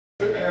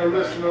And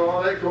listening to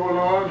all that going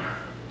on,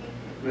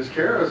 Miss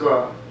Kara's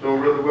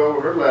doing really well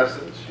with her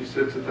lessons. She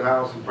sits at the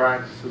house and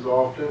practices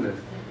often, and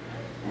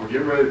we're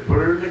getting ready to put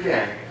her in the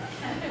game.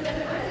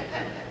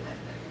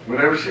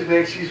 Whenever she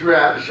thinks she's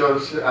ready, I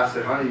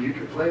said, honey, you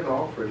can play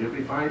golf, and you'll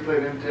be fine. You play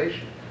an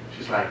invitation.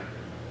 She's like,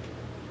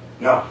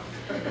 no.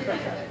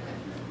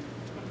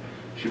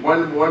 She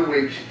one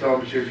week she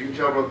told me, she goes, you can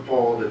tell Brother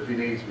Paul that if he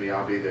needs me,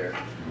 I'll be there.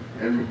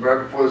 And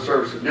right before the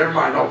service, said, never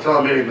mind, don't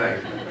tell him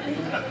anything.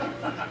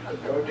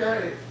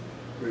 Okay,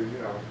 you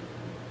know,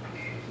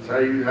 that's how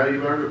you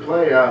learn to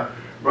play.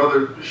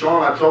 Brother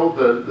Sean, I told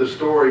the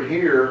story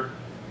here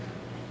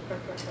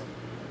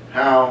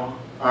how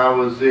I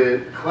was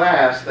at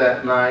class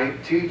that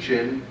night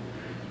teaching,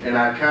 and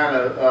I kind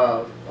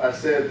of I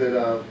said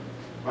that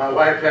my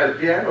wife had a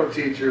piano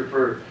teacher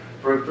for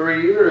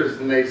 3 years,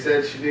 and they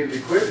said she needed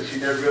to quit and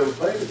she'd never be able to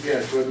play the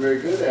piano. She wasn't very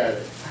good at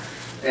it.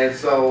 And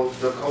so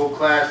the whole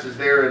class is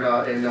there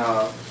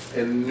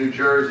in New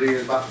Jersey.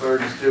 There's about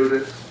 30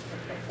 students.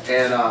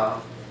 And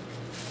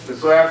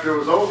so after it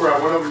was over, I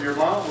went over and your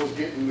mom was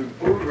getting the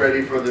food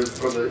ready for the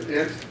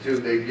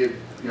institute. They give,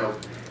 you know,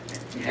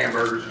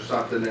 hamburgers or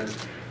something.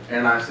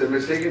 And I said,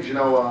 Miss Higgins, you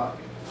know,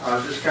 I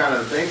was just kind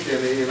of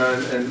thinking, you know,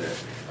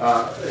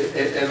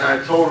 and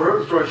I told her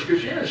the story. She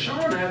goes, yeah,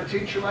 Sean had a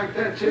teacher like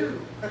that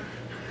too.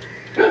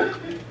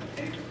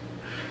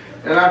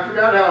 And I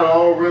forgot how it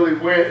all really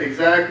went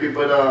exactly,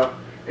 but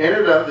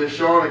ended up that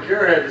Sean and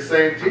Kara had the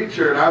same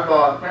teacher, and I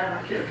thought, man,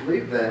 I can't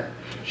believe that.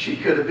 She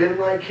could have been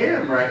like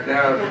him right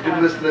now if she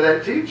didn't listen to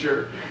that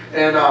teacher.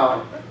 And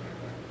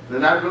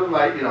then I'd been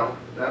like, you know,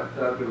 that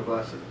would have been a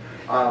blessing.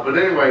 But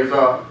anyways,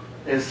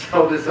 and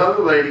so this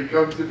other lady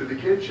comes into the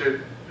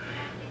kitchen.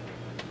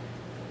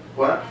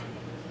 What?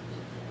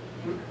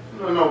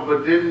 No,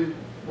 but didn't,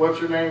 what's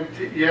her name?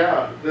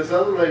 Yeah, this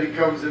other lady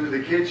comes into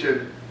the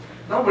kitchen.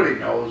 Nobody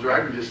knows her.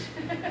 I can just,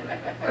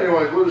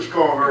 anyways, we'll just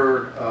call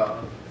her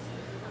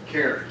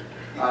Karen.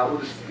 We'll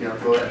just, you know,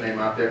 throw that name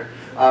out there.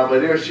 But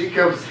there she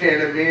comes in,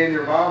 and me and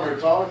your mom are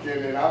talking,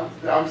 and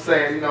I'm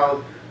saying, you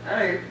know,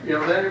 hey, you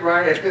know, that ain't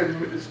right.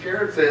 And Miss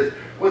Karen says,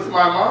 "What's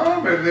my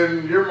mom?" And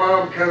then your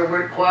mom kind of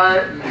went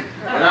quiet, and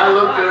I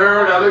looked at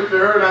her,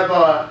 and I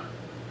thought,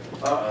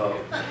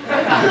 uh-oh.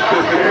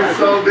 And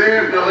so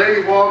then the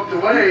lady walked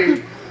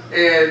away,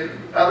 and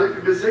I looked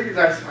at Miss Higgins.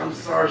 I said, "I'm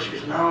sorry." She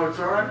goes, "No, it's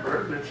all right,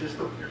 Burton. It's just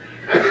a..."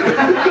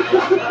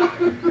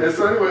 And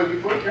so anyway,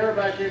 we put Kara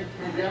back in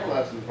piano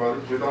lessons,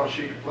 brothers. We thought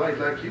she could play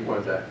like you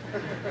one day.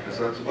 And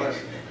so that's a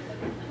blessing.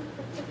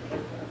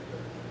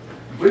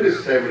 We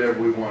just say whatever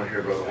we want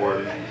here, Brother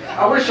Horton.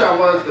 I wish I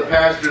was the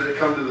pastor that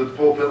come to the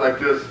pulpit like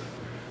this.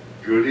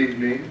 Good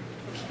evening,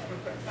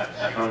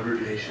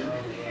 congregation.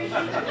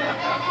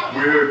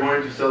 We're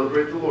going to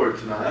celebrate the Lord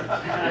tonight,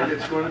 and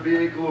it's going to be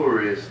a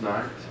glorious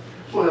night.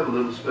 We'll have a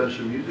little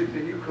special music,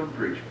 then you come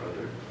preach,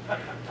 brother.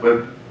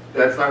 But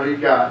that's not what you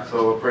got,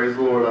 so praise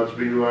the Lord, I'll just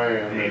be who I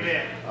am.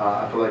 Amen.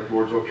 I feel like the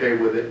Lord's okay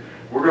with it.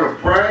 We're going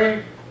to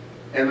pray,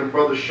 and then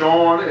Brother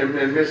Sean and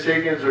Miss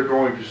Higgins are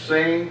going to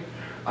sing.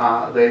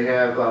 They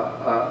have,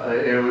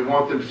 and we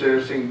want them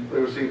to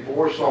sing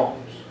 4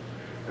 songs,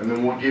 and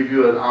then we'll give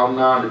you an I'll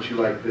nod at you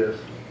like this.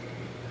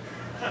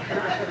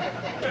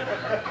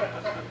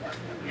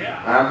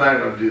 Yeah. I'm not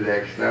going to do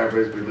that because now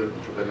everybody's going to be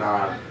looking for the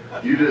nod.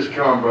 You just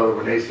come, brother,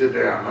 when they sit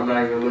down. I'm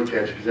not even going to look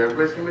at you because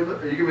everybody's going to be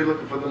looking. Are you going to be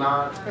looking for the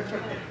nod?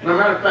 No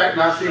matter of fact,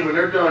 now see, when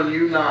they're done,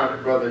 you nod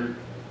at Brother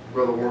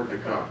Ward to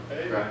come.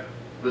 Right?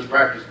 Let's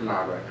practice the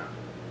nod right now.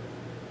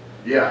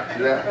 Yeah,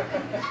 see that?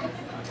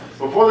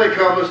 Before they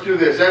come, let's do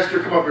this. Esther,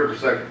 come up here for a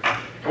second.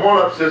 Come on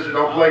up, sister.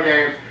 Don't play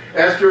games.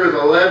 Esther is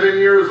 11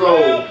 years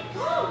old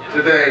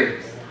today.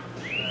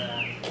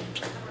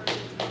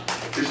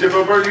 She said,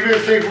 "But you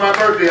didn't sing for my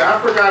birthday." I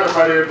forgot if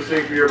I did ever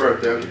sing for your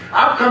birthday.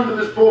 I've come to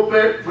this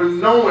pulpit with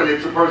knowing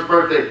it's a first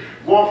birthday.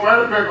 Walk right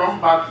up here. I'm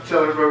about to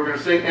tell everybody we're going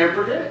to sing and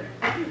forget.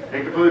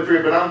 And completely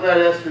free. But I'm glad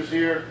Esther's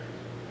here.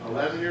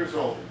 11 years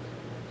old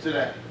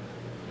today.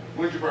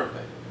 When's your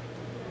birthday?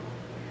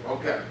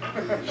 Okay.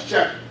 Just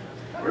check.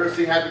 We're going to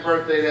sing happy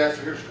birthday to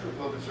Esther. Here's a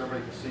little bit so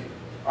everybody can see.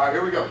 All right,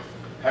 here we go.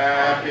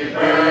 Happy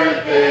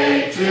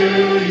birthday to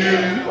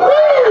you.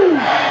 Woo!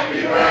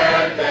 Happy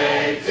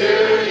birthday to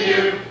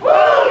you.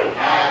 Woo!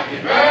 Happy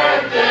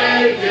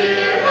birthday,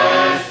 dear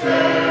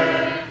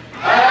Esther.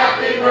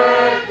 Happy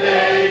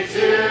birthday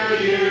to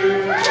you.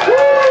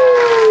 Woo!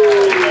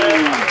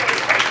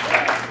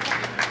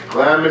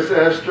 Glad Miss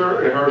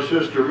Esther and her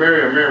sister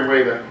Miriam. Miriam,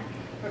 wave at me.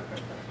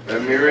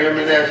 And Miriam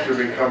and Esther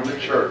become the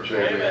church.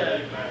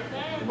 Amen.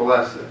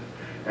 Bless it.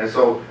 And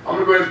so I'm going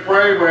to go ahead and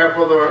pray. We'll have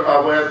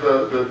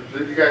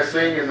you guys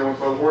sing, and then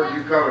Brother Ward,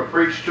 you come and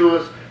preach to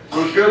us. It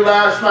was good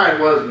last night,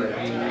 wasn't it?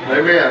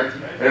 Amen.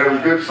 And it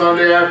was good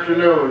Sunday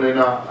afternoon. And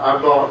I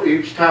thought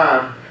each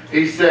time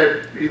he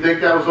said, "You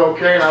think that was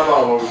okay?" And I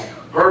thought, well, it was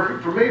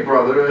perfect for me,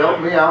 brother. It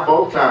helped me out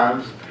both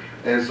times.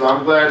 And so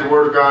I'm glad the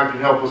Word of God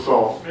can help us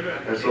all.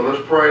 And so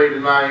let's pray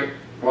tonight.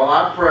 While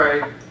I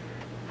pray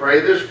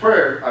this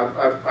prayer.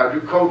 I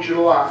do coach it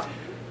a lot.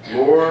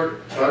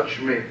 Lord, touch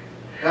me.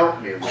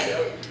 Help me,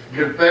 Lord.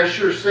 Confess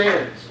your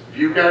sins. If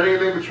you've got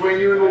anything between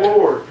you and the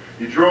Lord,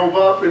 you drove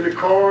up in the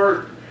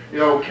car, you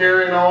know,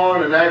 carrying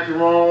on and acting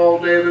wrong all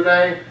day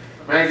today,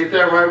 man, get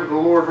that right with the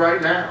Lord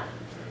right now.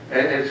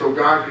 And so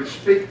God could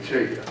speak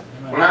to you.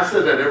 When I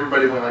said that,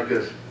 everybody went like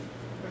this.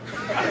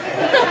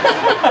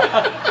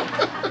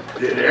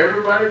 Did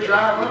everybody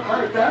drive up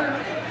like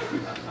that?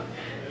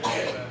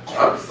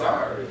 I'm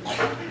sorry.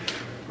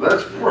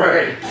 Let's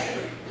pray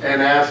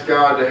and ask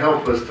God to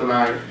help us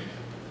tonight.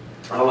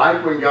 I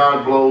like when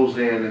God blows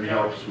in and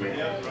helps me.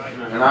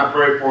 And I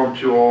pray for Him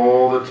too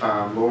all the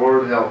time.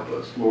 Lord, help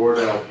us. Lord,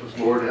 help us.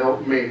 Lord,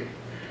 help me.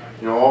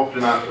 You know,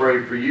 often I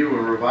prayed for you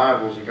in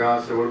revivals, and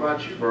God said, what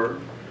about you,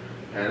 Bert?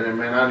 And then,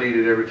 man, I need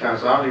it every time.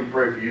 So I don't even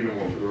pray for you no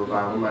more for the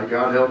revival. I'm like,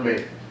 God, help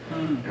me.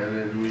 And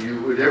then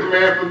every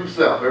man for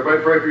himself.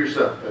 Everybody pray for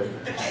yourself.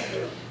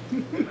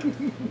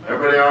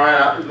 Everybody all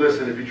right?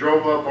 Listen, if you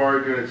drove up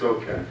arguing, it's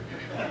okay.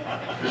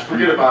 Just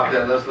forget about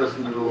that. Let's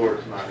listen to the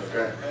Lord tonight,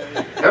 okay?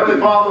 Heavenly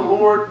Father,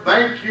 Lord,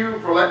 thank you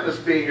for letting us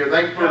be here.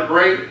 Thank you for the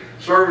great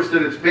service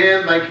that it's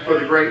been. Thank you for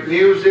the great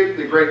music,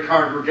 the great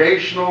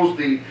congregationals,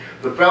 the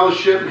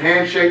fellowship and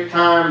handshake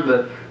time,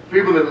 the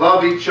people that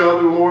love each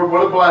other, Lord.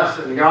 What a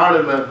blessing, God.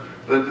 And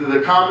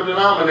the common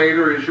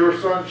denominator is your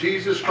Son,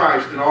 Jesus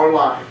Christ, in our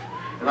life.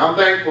 And I'm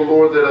thankful,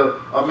 Lord, that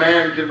a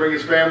man can bring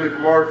his family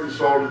from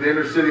Arkansas to the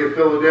inner city of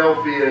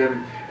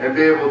Philadelphia and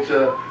be able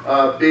to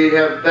have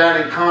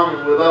that in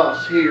common with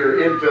us here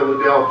in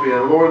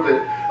Philadelphia. And Lord,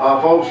 that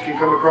folks can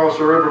come across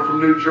the river from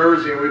New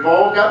Jersey, and we've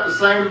all got the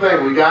same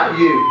thing. We got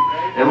you.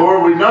 And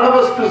Lord, none of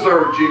us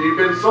deserved you, and you've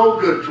been so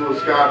good to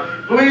us,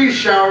 God. Please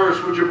shower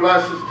us with your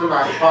blessings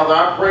tonight. Father,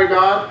 I pray,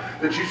 God,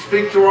 that you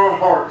speak to our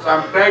hearts.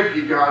 I beg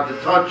you, God, to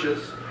touch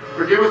us.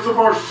 Forgive us of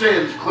our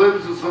sins.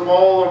 Cleanse us of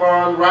all of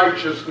our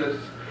unrighteousness.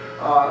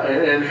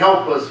 And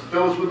help us.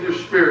 Fill us with your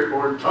Spirit,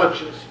 Lord, and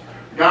touch us.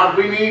 God,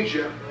 we need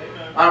you.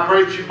 I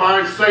pray that you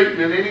bind Satan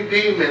and any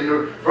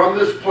demon from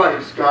this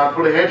place. God,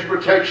 put a hedge of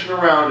protection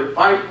around it.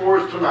 Fight for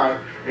us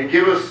tonight and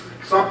give us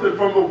something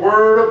from the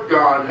Word of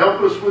God. Help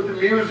us with the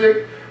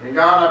music. And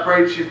God, I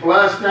pray that you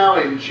bless now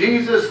in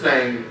Jesus'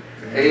 name.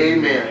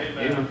 Amen.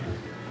 Amen.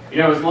 You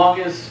know, as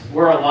long as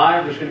we're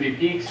alive, there's going to be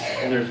peaks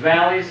and there's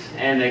valleys,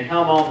 and they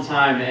come all the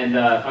time. And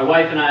my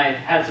wife and I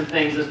had some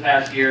things this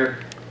past year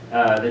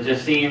that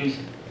just seemed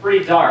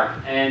pretty dark.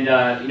 And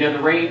you know,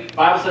 the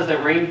Bible says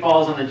that rain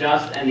falls on the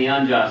just and the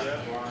unjust.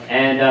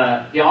 And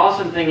the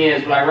awesome thing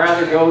is, would I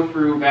rather go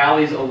through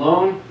valleys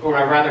alone, or would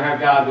I rather have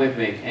God with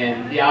me?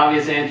 And the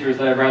obvious answer is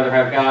that I'd rather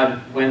have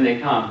God when they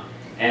come.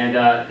 And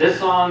this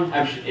song,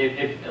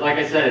 like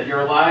I said, if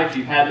you're alive,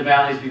 you've had the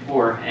valleys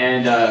before.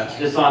 And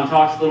this song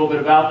talks a little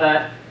bit about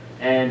that.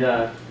 And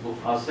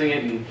I'll sing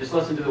it and just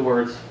listen to the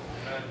words.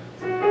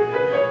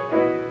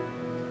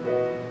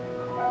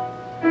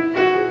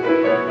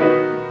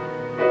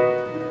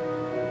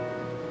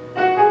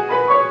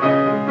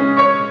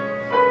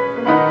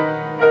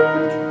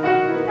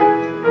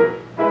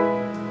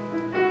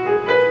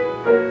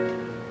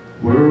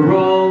 We're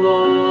all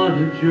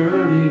on a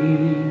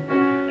journey,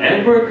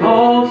 and we're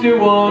called to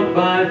walk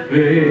by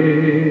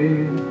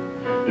faith.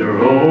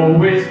 There'll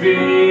always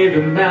be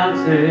the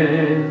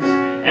mountains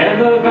and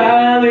the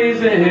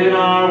valleys in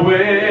our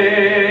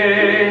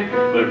way.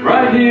 But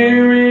right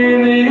here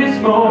in this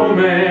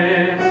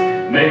moment,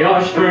 may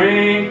our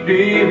strength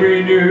be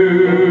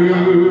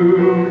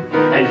renewed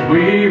as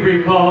we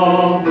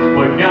recall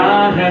what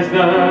God has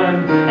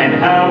done and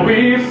how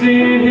we've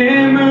seen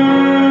Him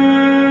move.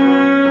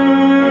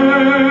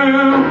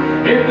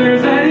 If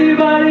there's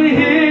anybody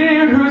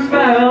here who's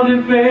found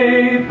Him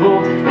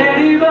faithful,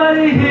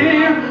 anybody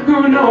here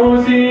who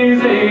knows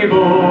He's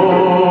able,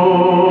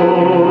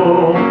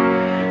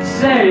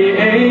 say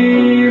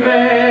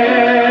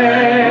amen.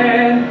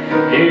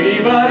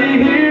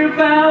 Anybody here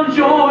found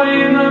joy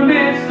in the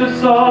midst of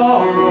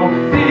sorrow,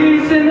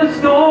 peace in the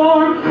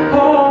storm,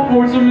 hope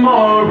for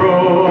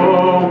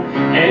tomorrow?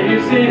 And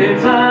you've seen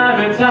it time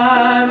and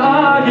time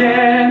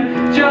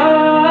again.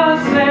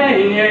 Just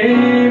say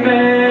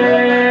amen.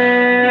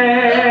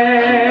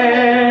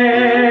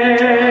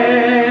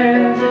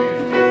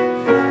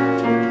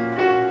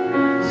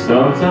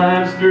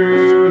 Sometimes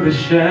through the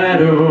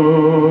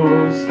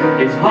shadows,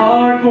 it's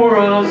hard for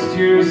us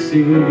to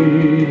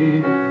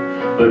see.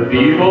 But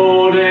be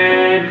bold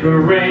and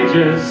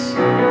courageous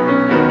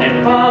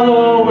and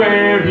follow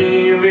where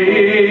He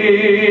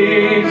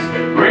leads.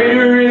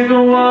 Greater is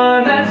the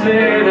one that's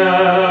in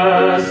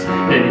us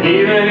than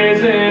He that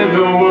is in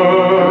the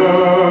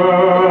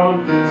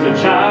world. So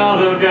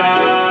child of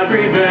God,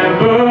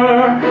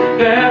 remember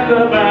that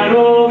the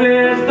battle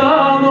is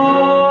the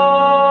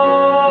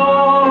Lord's.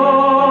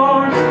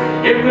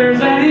 If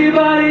there's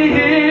anybody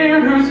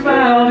here who's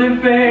found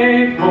Him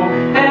faithful,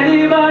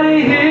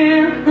 anybody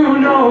here who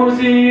knows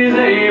He's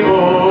able,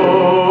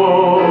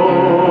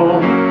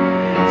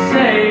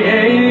 say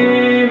amen.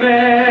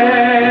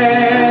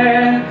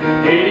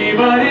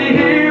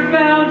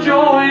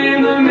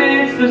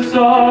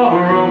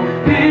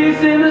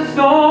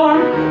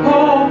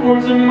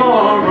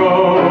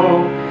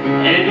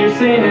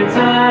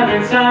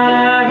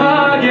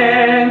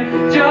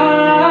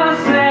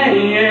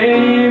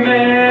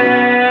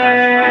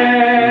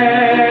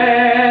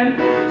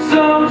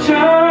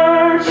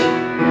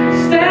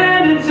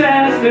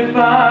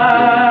 testify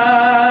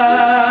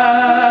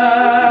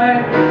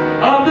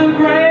of the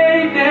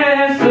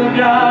greatness of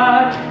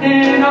God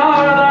in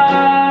our lives.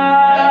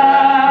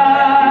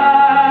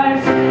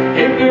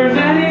 If there's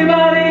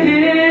anybody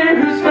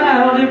here who's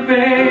found it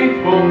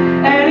faithful,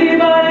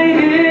 anybody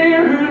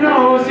here who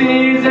knows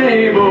He's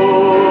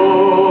able,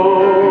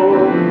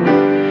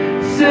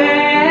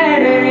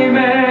 say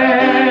amen.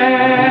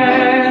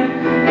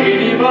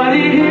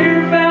 Anybody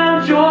here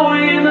found joy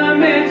in the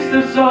midst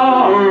of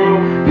sorrow,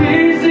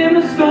 peace in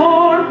the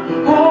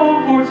storm,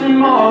 hope for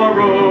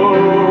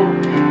tomorrow?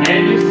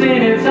 And you've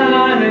seen it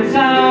time and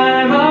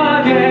time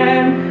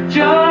again,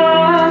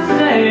 just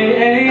say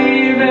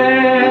amen.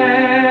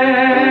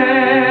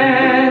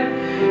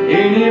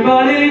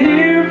 Anybody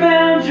here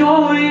found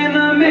joy in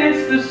the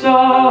midst of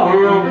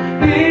sorrow,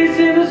 peace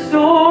in the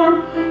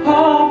storm,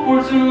 hope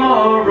for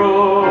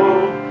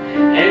tomorrow?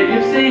 And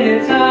you've seen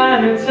it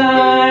time and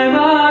time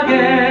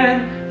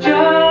again,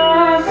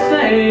 just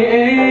say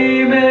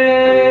amen.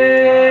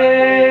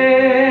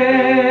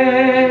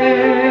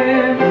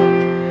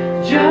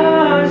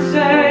 Just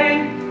say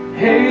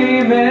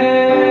amen.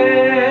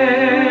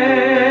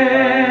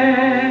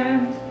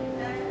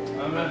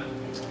 Amen.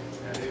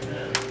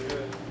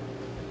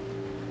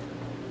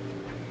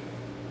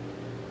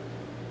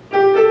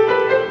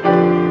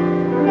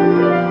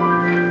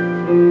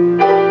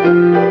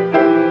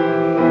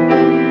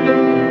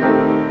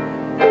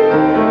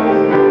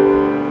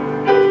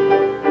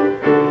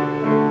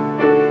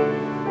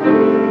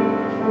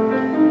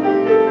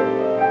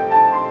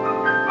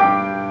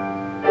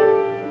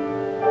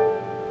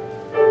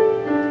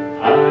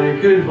 I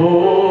could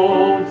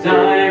hold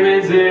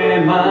diamonds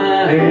in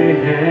my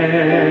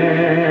hands,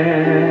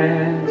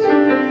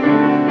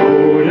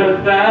 hold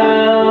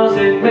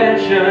 1,000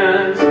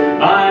 mansions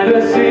by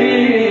the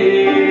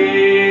sea,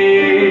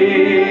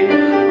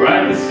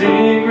 write the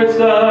secrets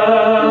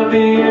of the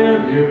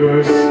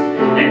universe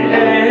and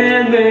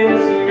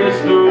endless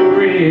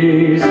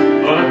mysteries,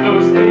 but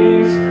those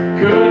things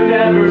could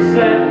never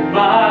set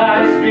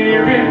my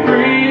spirit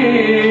free.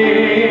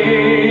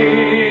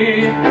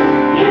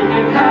 You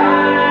can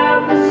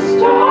have the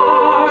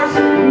stars,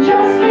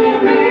 just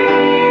give me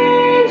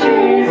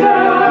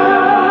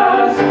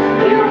Jesus.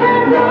 You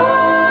can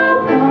rub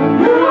the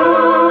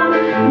moon,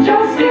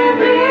 just give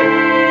me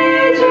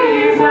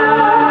Jesus.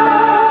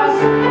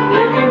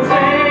 You can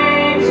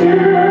take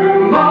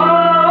tomorrow,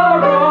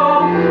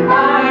 I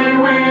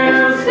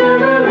will still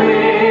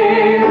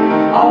believe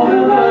all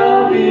the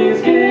love He's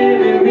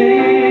given me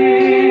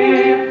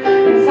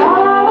is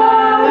all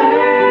I'll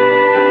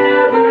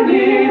ever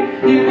need.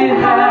 You can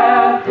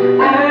have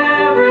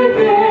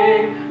everything,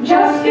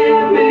 just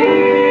give me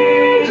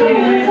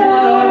Jesus.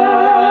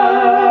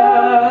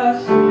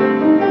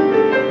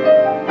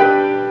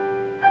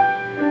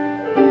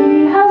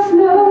 He has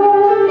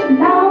moved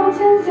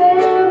mountains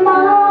in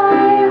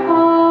my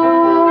heart,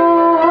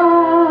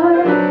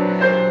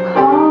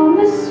 calmed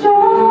the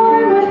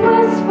storm with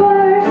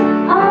whispers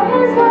of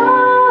His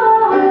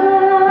love.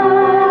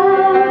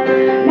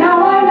 Now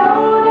I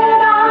know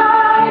that I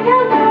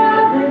can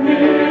never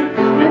live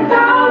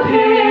without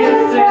His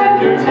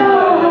tender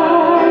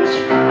touch.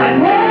 I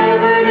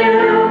never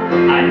knew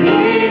I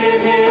needed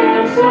Him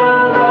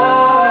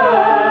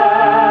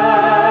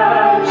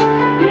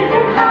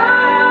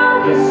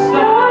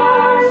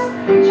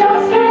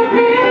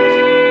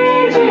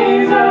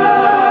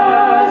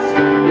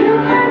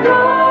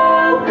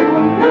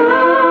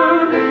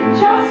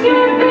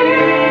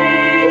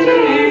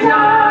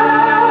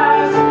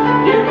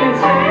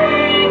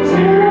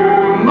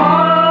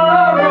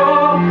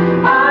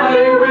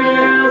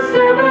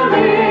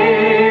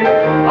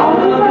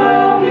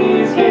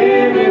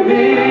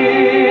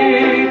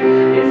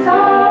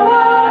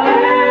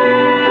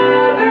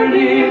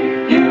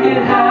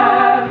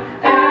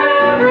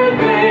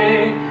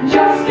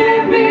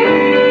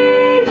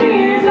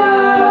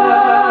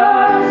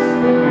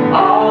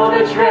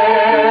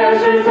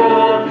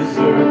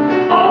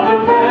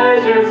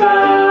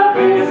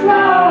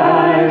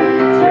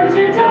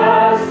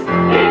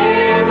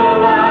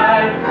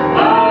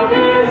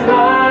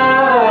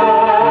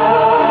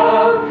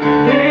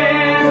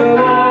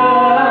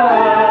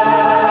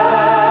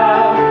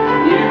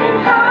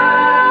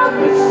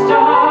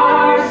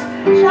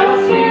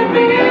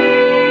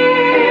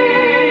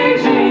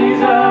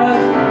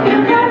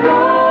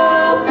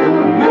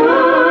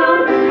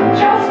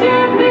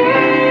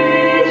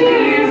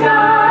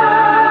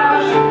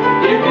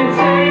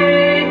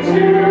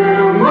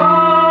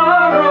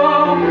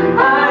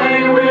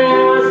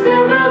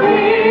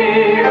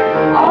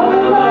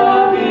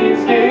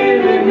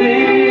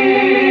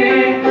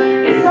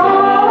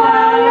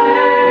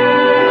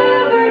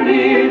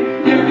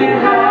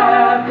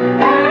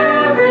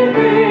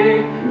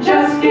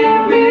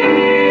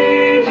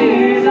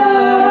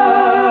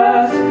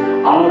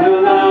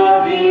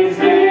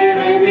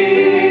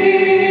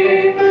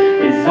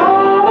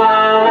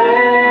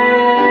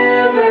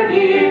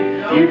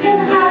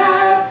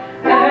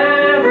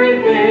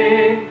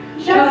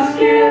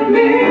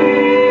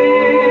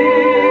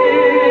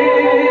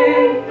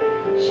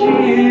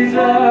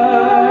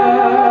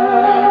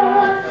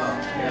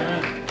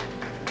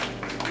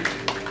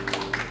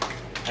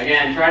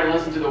again, try to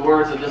listen to the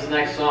words of this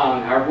next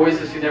song. Our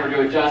voices can never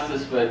do it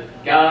justice, but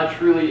God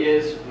truly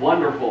is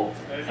wonderful.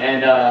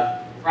 And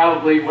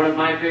probably one of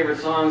my favorite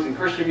songs in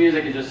Christian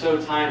music is just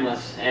so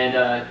timeless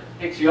and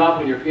picks you up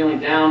when you're feeling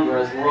down,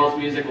 whereas the world's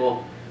music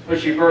will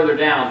push you further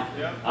down.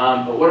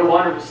 But what a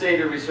wonderful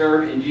Savior we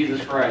serve in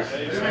Jesus Christ.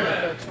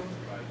 Amen.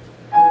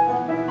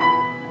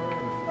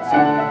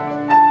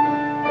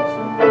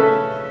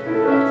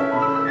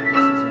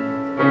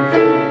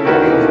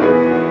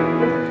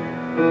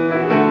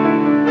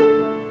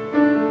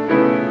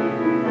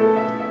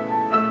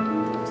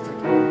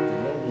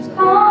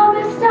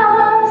 Promised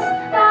us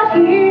that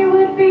He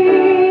would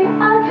be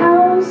a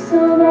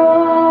counselor,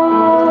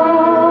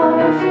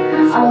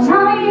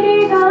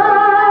 Almighty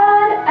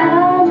God,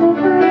 and a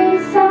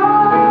Prince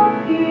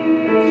of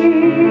Peace.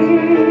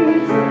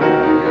 He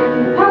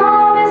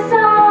promised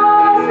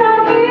us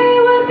that He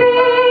would be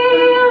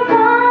a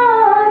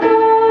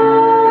Father,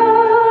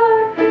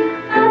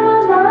 and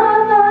would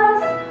love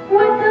us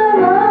with the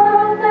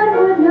love that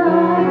would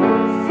not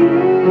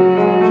cease.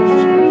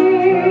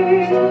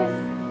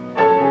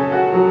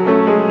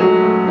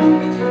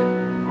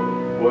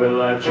 Well,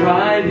 I've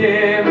tried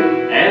Him,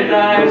 and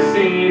I've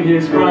seen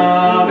His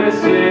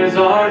promises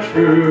are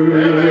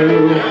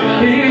true.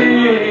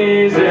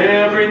 He's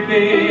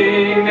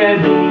everything that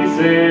He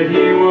said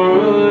He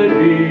would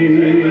be.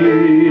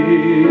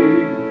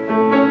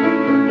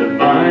 The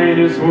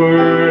finest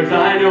words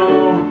I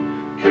know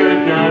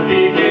could not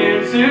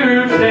begin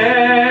to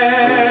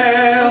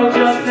tell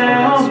just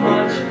how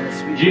much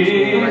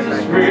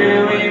Jesus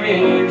really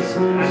means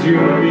to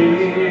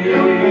me.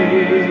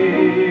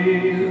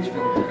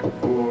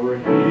 For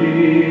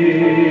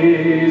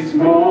He's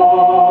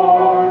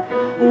more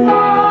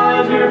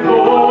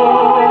wonderful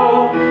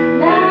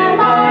than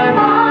my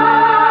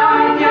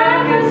mind can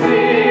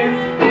conceive.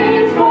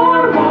 He's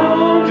more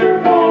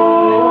wonderful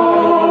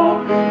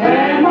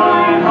than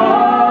my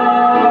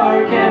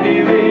heart can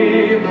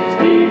believe.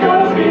 He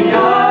goes beyond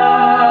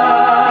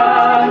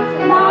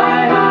my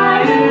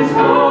highest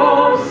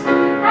hopes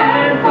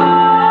and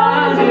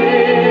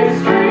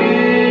fondest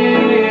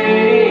dreams.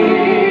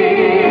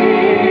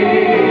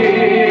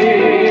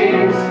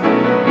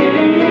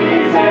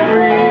 He's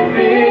everything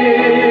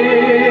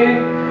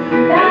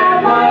that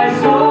my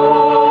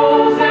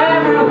soul's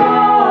ever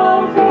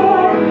longed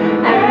for,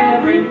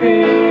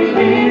 everything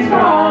He's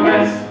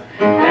promised,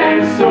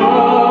 and so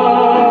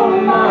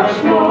much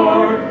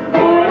more.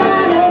 More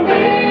than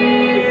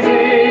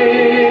amazing,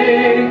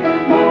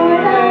 more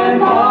than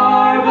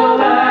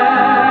marvelous,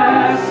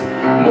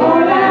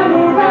 more than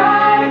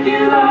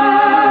miraculous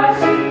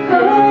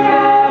could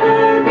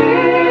ever be.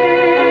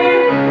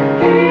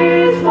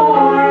 He's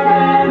more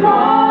than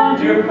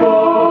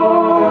wonderful.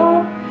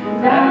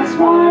 That's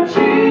what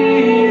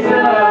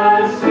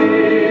Jesus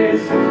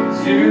is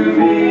to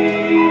me.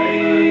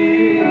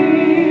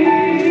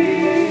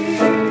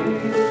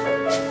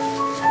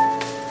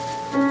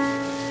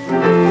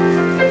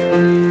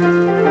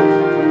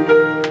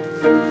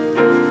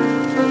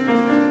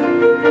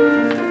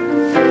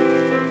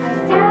 I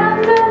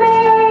stand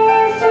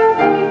amazed to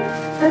think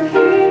the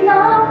King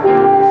of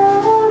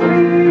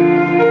Glory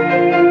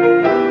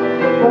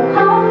will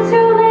come to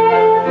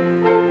live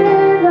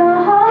within the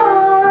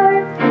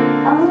heart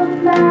of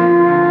man.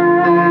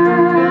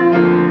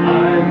 I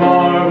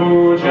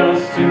marvel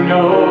just to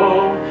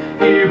know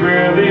He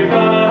really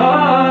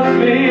loves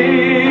me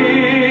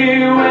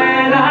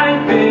when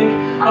I think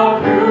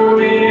of who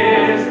He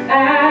is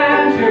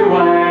and who I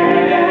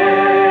am.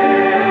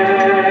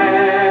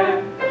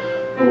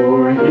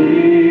 For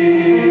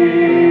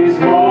He's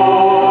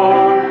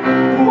more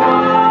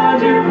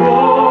wonderful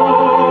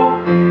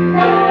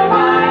than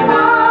my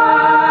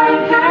mind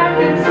can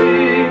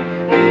conceive.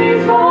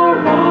 He's more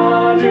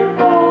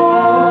wonderful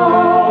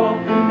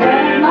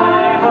than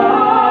my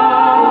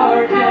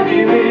heart can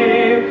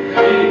believe.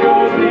 He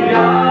goes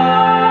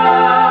beyond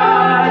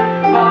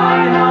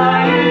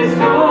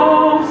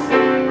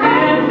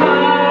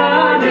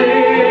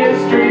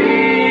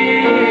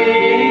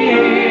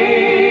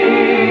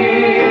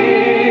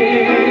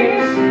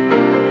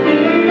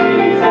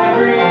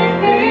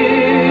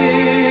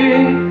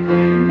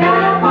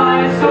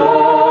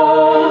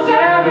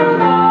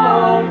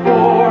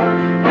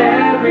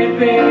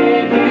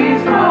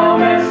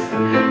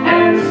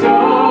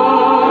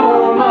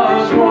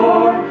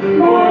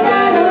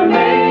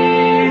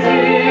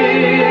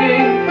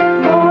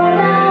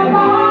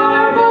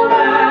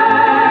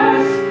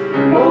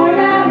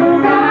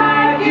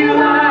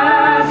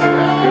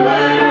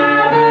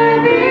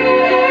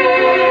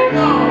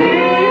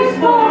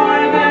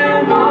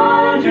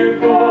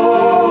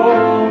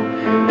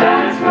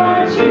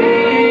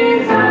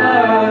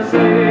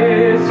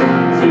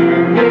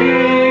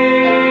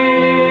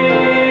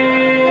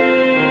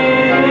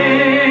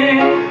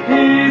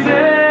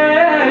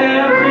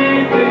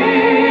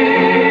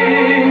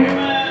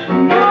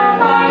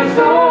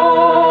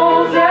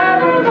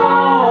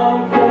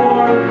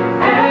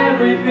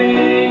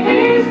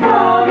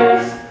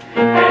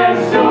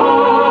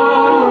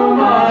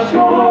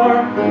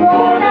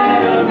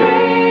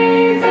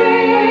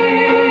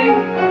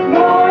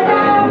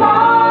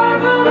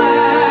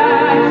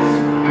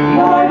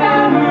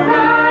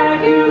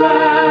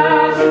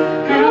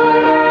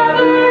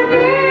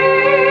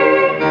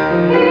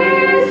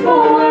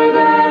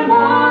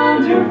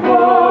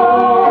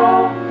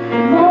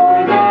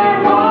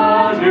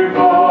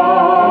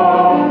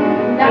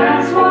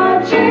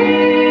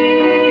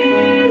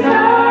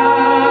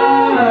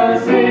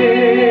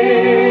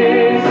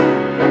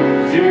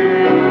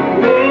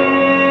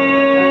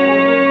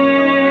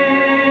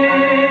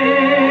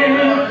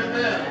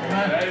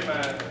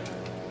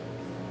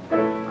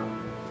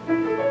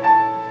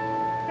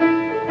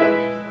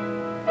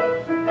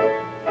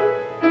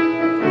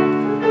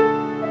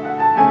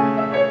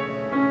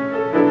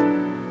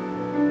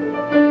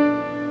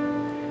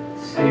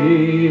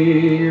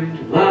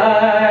seemed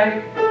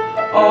like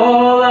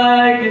all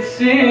I could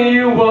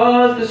see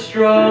was the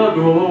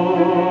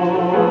struggle.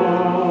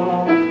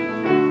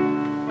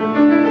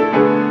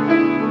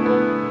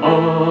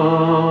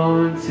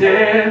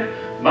 Until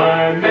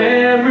my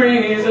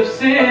memories of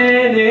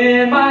sin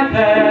in my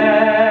past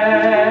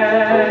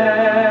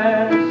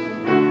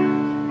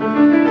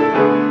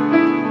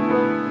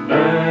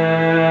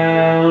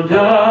bound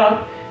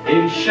up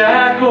in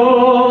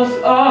shackles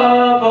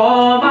of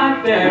all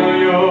my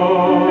failures,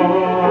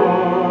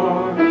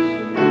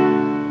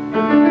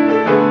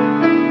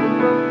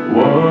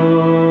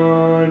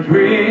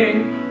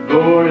 wondering,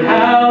 Lord,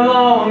 how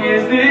long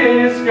is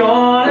this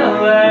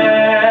gonna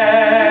last?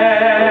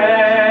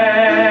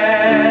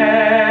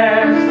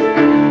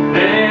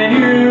 Then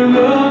you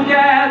look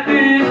at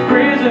this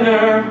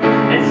prisoner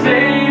and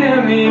say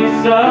to me,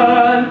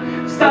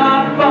 son,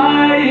 stop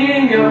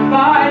fighting a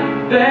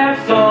fight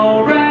that's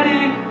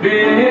already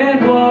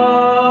been won,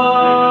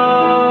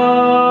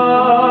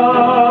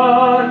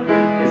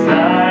 'cause I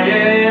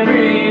am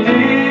redeemed.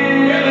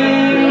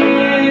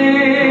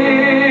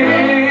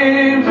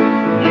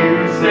 You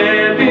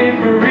set me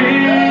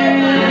free,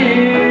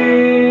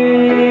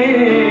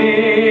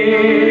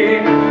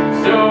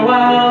 so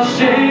I'll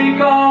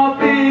shake off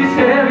these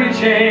heavy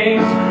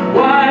chains,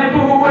 wipe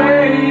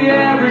away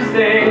every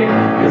stain,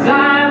 'cause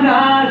I'm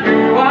not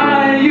who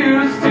I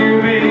used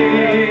to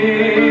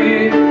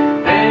be.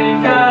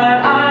 Thank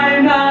God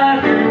I'm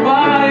not who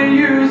I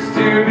used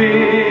to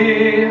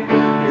be,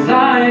 'cause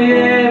I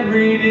am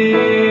redeemed.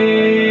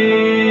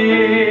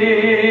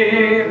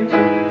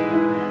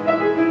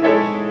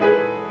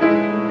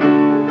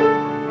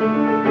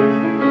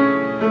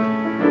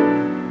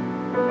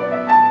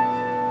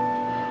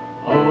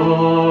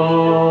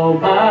 All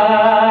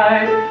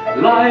my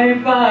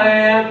life I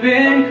have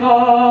been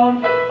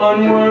called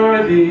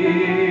unworthy,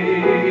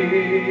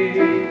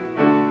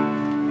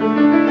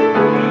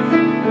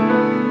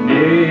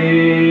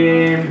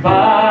 named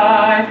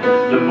by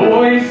the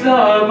voice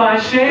of my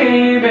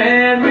shame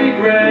and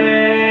regret.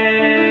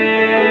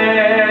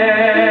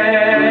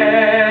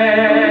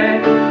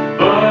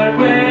 But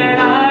when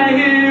I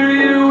hear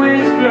you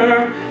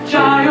whisper,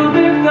 child,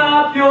 lift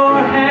up your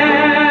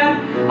head,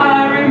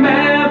 I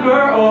remember,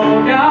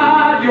 oh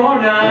God,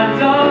 you're not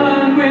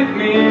done with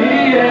me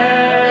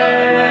yet,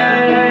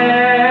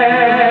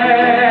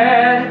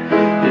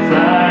 'cause I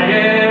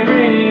am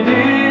redeemed.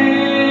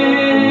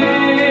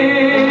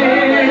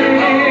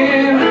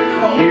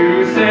 You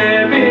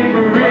set me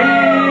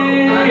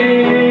free,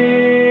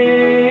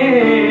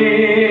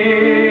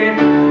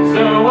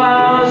 so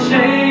I'll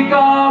shake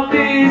off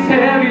these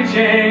heavy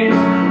chains,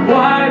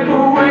 wipe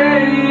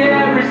away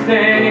every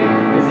stain,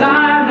 'cause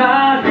I'm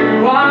not who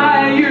I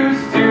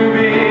used to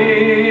be.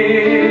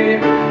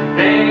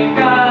 Thank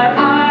God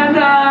I'm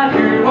not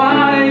who I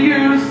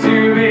used to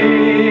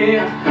be,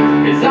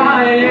 'cause I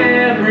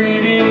am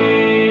redeemed.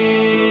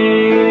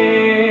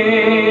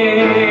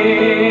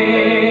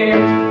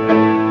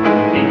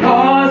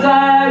 Because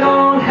I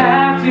don't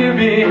have to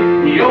be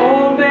the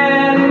old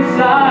man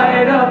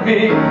inside of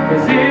me,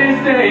 'cause his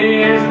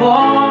day is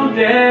long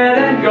dead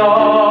and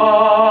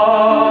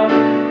gone.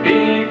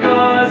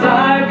 Because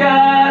I've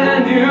got a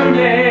new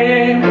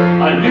name,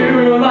 a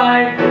new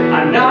life,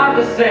 I'm not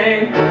the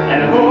same,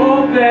 and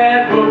hope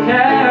that will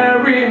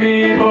carry me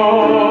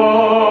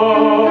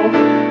home.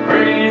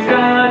 Praise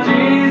God,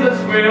 Jesus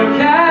will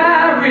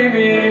carry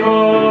me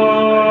home,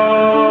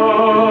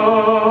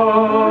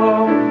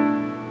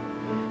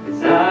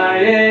 'cause I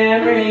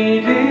am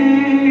redeemed.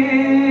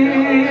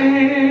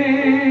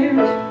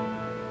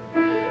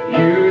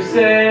 You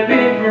set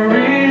me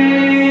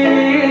free,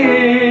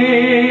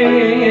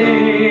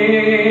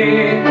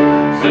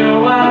 so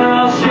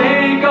I'll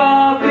shake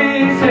off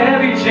these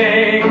heavy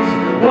chains,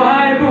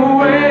 wipe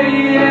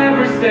away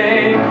every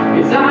stain,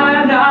 'cause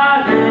I'm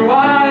not who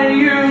I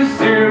used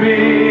to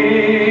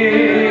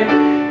be.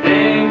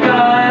 Thank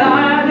God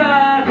I'm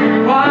not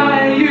who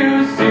I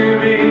used to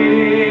be.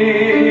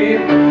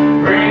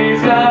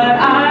 Praise God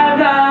I'm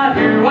not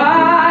who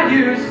I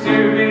used to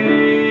be,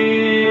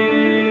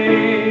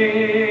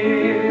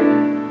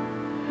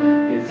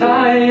 'cause I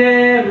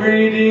am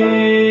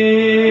redeemed.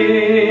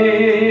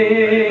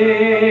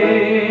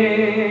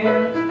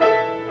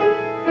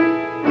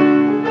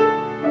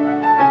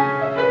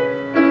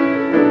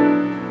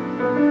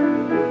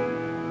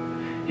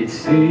 It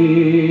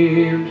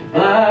seemed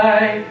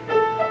like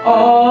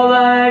all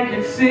I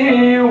could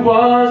see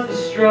was the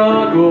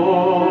struggle,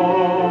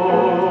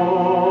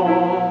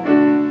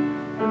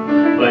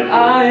 but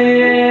I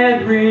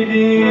am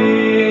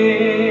redeemed.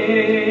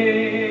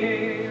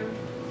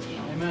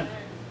 Amen.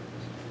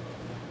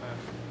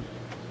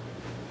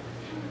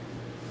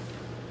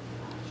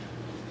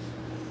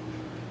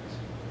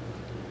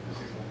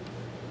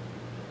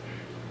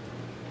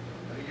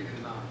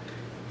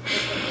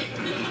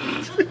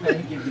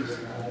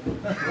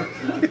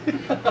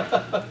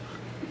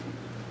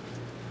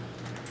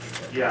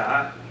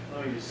 Yeah,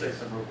 let me just say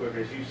something real quick.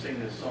 As you sing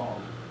this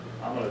song,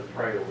 I'm going to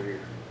pray over here.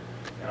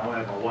 And I'll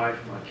have my wife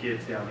and my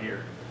kids down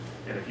here.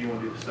 And if you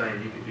want to do the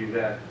same, you could do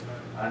that.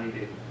 I need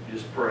to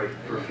just pray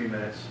for a few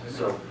minutes.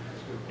 So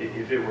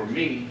if it were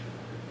me,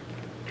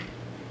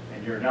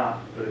 and you're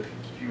not, but if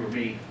you were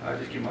me, I'd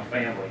just get my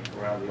family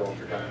around the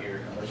altar down here,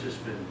 and let's just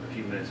spend a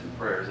few minutes in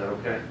prayer. Is that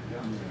okay?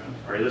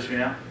 Are you listening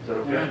now? Is that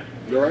okay?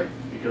 You all right?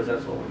 Because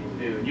that's what we need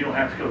to do. And you don't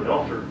have to go to the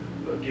altar,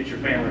 but get your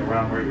family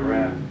around where you're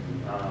at.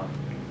 I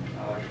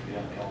like to be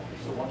on the altar.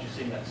 So why don't you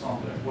sing that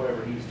song,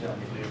 whatever he's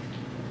telling you to do.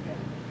 And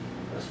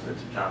let's spend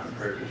some time in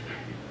prayer just for a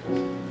few.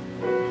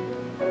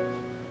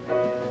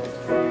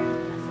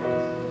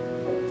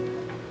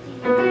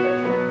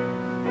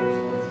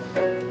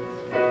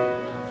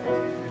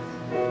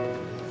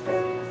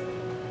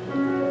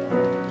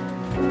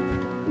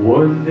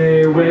 One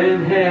day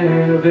when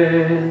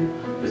heaven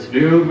was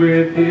filled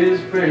with His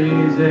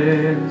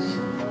praises,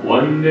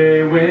 one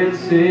day when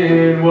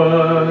sin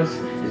was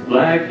as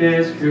black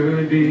as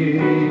could be,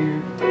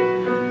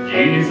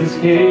 Jesus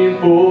came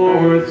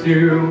forth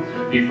to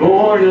be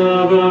born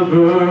of a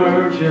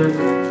virgin.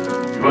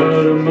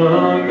 But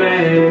among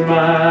men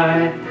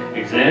my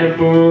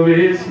example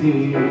is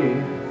He.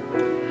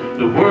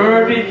 The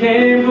Word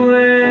became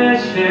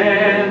flesh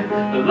and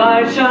the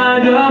light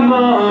shined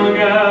among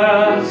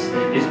us.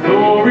 His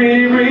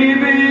glory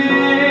revealed.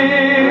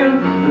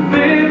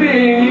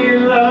 Living He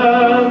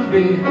loved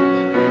me,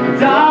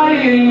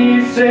 dying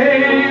He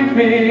saved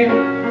me,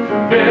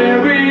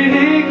 buried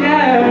He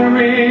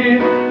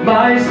carried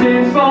my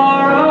sins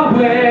far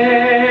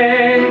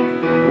away,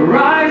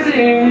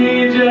 rising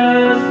He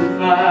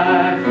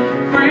justified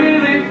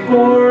freely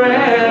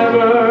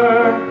forever.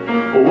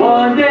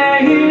 One day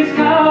He's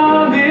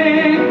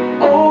coming,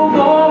 oh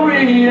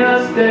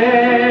glorious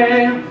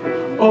day,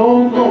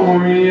 oh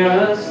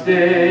glorious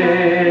day.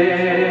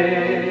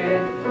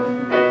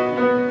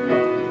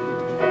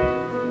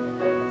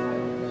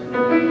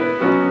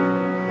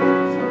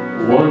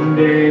 One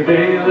day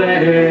they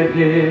led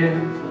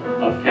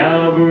Him up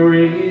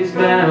Calvary's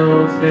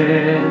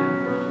mountain.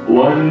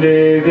 One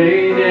day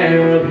they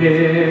nailed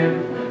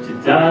Him to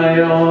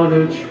die on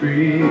a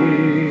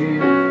tree.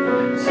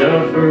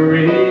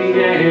 Suffering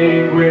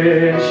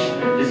anguish,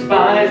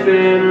 despised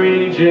and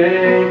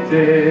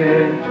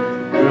rejected,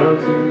 come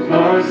to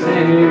our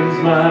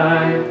sins,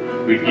 my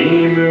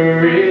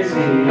Redeemer is He.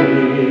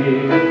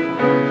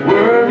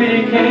 Word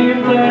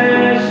became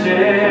flesh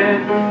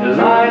and the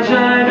light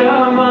shined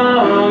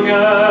among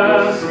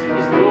us.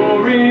 His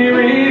glory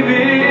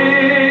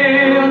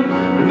revealed.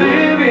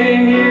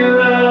 Living He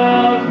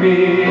loved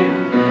me,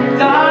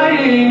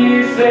 dying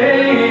He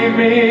saved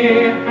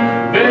me,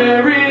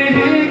 buried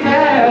He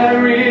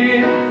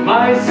carried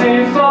my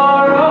sins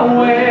far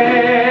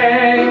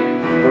away,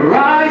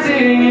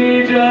 rising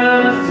He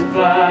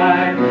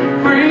justified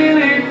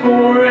freely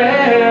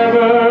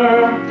forever.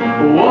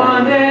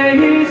 One day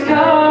He's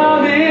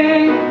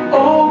coming,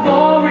 oh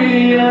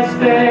glorious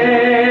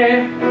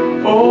day,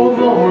 oh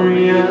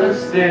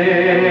glorious day.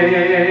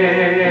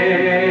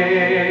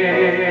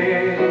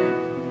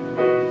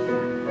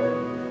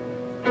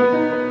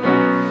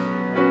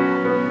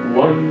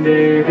 One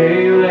day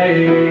they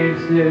laid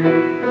Him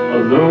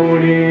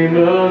alone in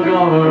the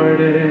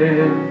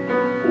garden.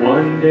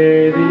 One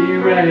day He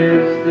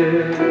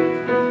rested,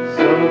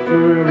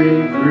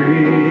 suffering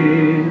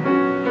free.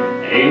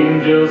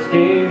 Angels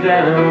came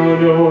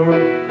down o'er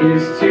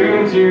His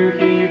tomb to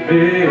keep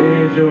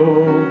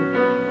vigil.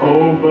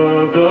 Hope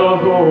of the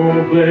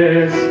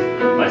hopeless,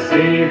 my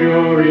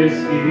Savior is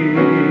He.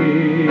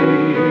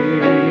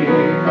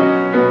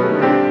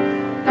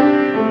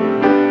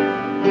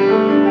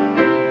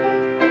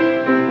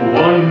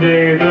 One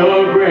day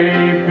the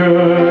grave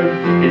could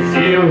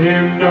conceal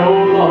Him no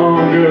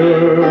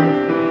longer.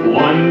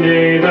 One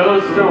day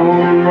the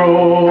stone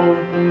rolled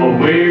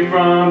away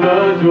from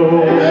the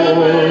door,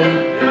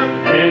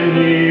 and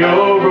He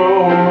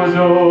arose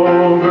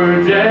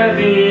over death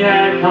He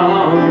had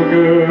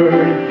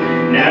conquered.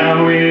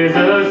 Now is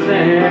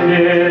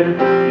ascended,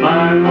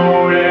 my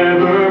Lord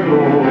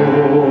evermore.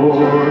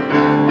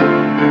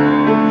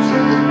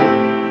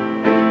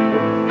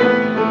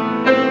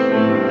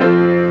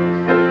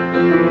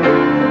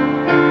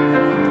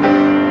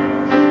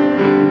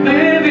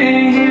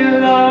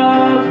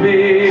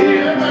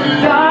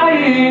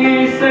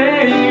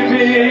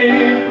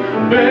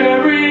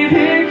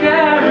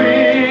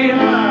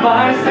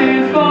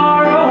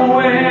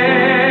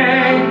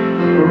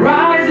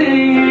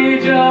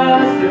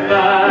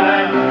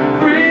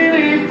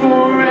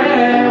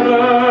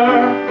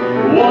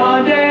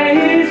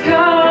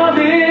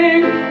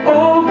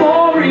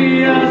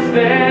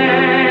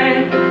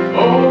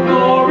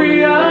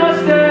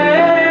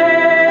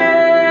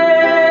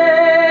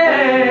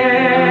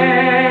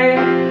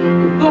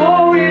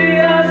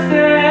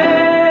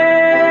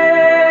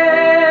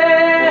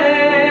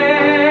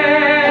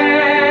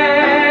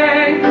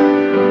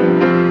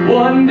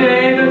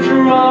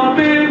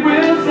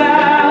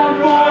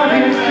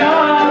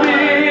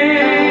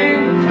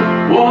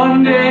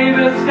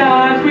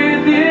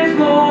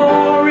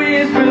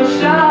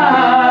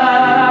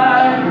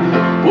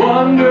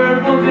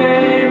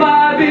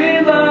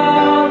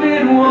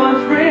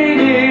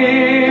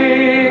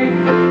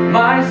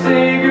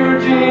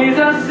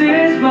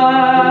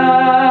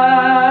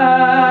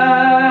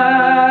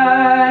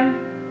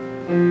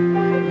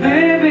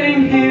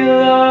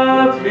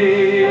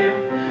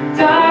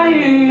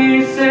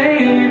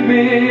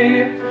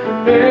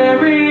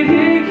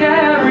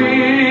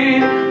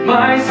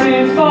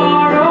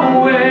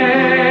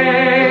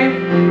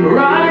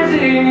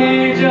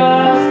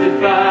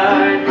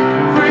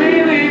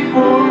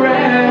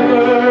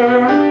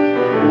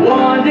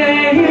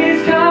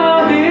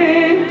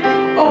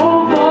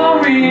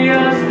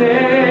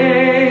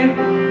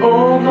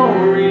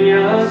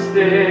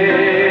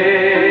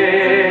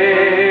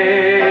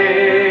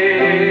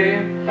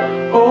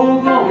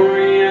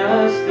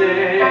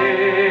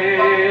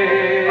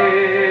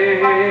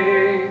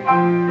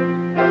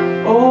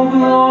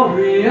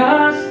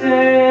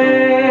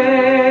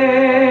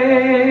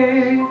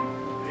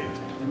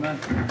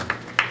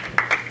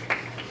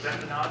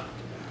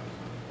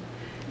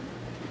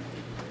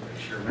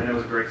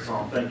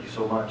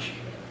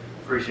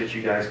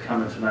 appreciate you guys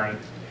coming tonight,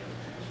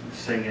 and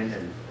singing.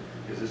 And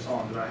is this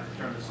on? Did I have to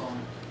turn this on?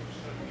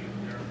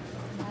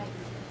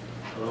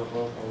 Hello,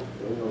 hello, hello.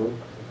 Hello.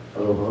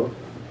 Hello.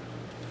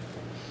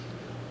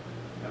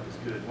 That was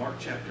good. Mark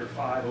chapter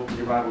 5. Open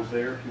your Bibles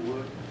there, if you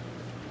would.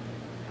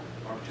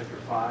 Mark chapter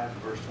 5,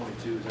 verse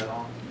 22. Is that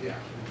on? Yeah.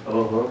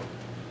 Hello.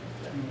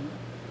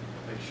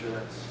 Make sure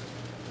that's,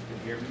 you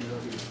can hear me.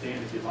 You can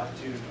stand if you'd like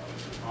to.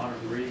 Honor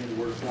the reading of the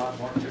Word of God.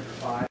 Mark chapter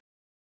 5,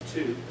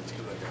 2. That's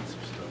because I got some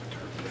stuff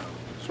turned down.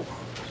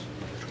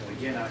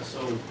 Again, I so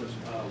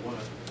want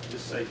to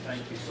just say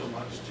thank you so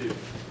much to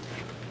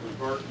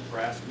Burton for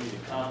asking me to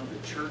come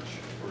to church,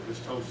 for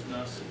just hosting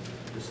us, and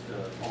just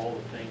all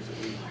the things that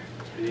we've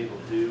been able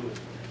to do.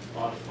 And a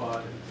lot of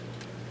fun.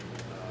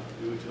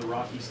 We went to the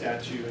Rocky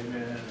statue,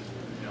 amen.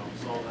 You know,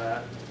 saw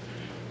that.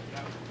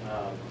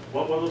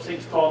 What were those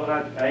things called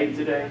that I ate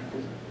today?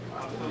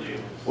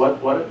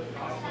 What?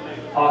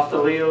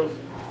 Pastelillos?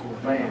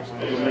 Man,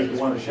 it'll make you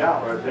want to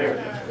shout right there.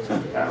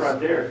 That right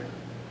there.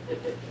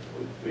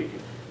 We can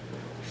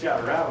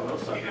shout her out on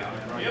those suckers,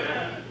 man, right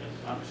there.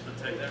 I'm just going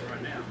to tell you that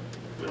right now.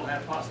 We don't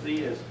have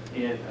pastillas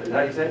in,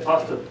 how do you say it?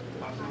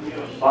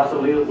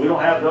 Pastelillos. We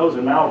don't have those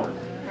in Malvern.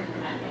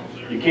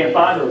 You can't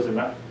find those in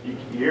Malvern. You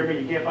hear me?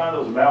 You can't find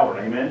those in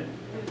Malvern, amen?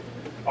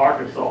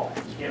 Arkansas.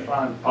 You can't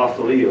find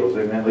pastelillos,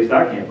 amen? At least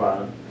I can't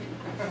find them.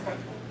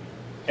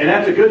 And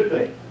that's a good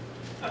thing.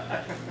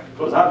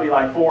 Because I'd be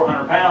like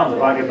 400 pounds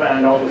if I could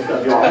find all the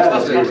stuff y'all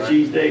have. Those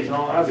cheesesteaks and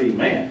all. I'd be,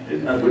 man,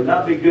 it would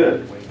not be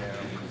good.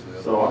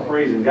 So I'm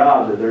praising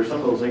God that there's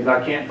some of those things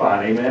I can't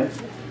find, amen?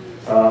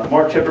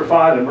 Mark chapter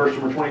 5 and verse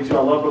number 22.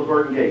 I love Brother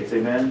Burton Gates,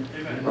 amen?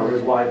 Love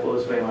his wife, love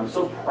his family. I'm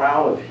so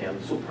proud of him.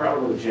 So proud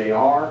of Brother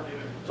JR.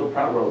 So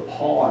proud of Brother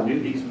Paul. I knew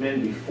these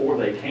men before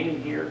they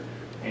came here.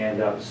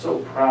 And I'm so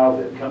proud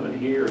of them coming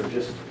here and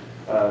just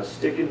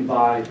sticking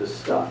by the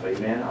stuff,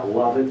 amen? I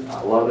love it.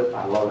 I love it.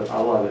 I love it. I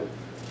love it.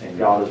 And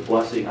God is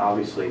blessing,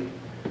 obviously.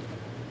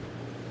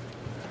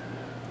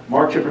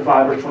 Mark chapter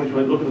 5, verse 22,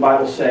 look what the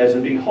Bible says.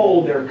 And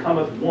behold, there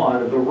cometh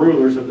one of the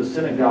rulers of the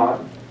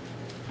synagogue,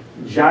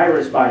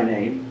 Jairus by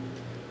name.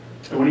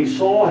 And when he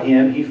saw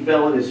him, he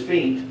fell at his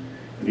feet,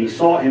 and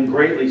besought him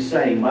greatly,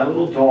 saying, My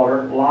little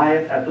daughter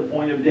lieth at the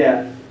point of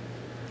death.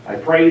 I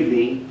pray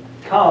thee,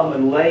 come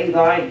and lay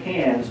thy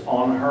hands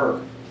on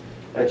her,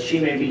 that she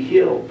may be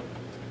healed,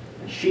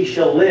 and she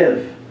shall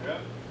live.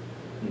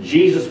 And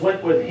Jesus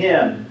went with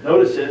him,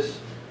 notice this,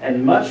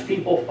 and much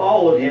people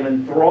followed him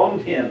and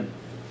thronged him.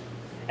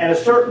 And a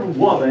certain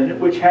woman,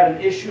 which had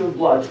an issue of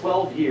blood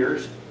 12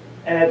 years,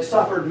 and had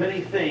suffered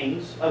many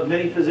things of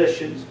many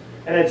physicians,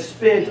 and had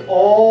spent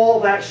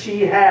all that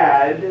she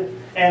had,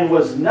 and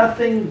was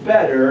nothing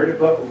bettered,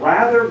 but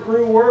rather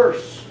grew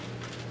worse,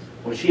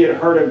 when she had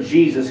heard of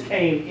Jesus,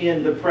 came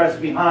in the press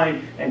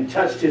behind, and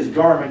touched his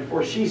garment.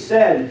 For she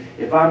said,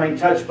 If I may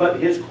touch but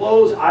his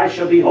clothes, I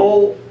shall be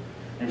whole.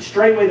 And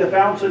straightway the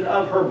fountain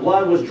of her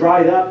blood was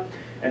dried up,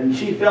 and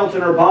she felt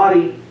in her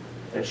body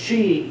that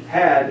she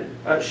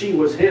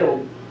was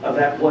healed of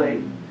that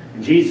plague.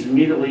 And Jesus,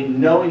 immediately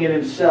knowing in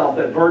himself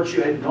that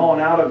virtue had gone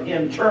out of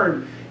him,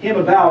 turned him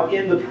about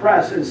in the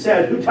press and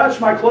said, Who touched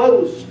my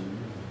clothes?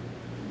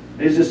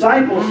 And his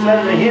disciples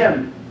said unto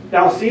him,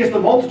 Thou seest the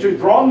multitude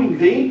thronging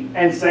thee,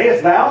 and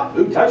sayest thou,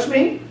 Who touched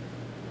me?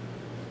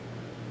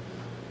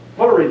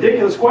 What a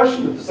ridiculous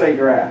question that the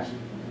Savior asked.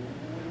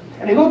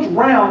 And he looked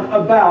round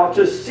about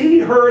to see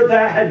her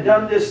that had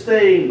done this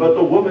thing. But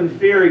the woman,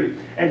 fearing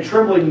and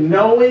trembling,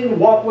 knowing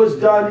what was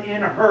done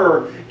in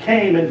her,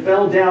 came and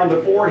fell down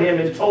before him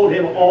and told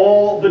him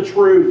all the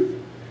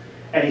truth.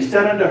 And he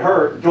said unto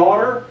her,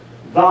 Daughter,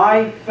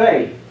 thy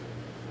faith,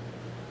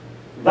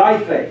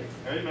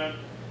 Amen.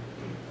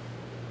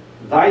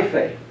 thy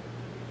faith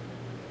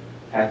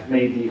hath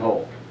made thee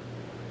whole.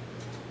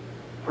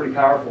 Pretty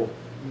powerful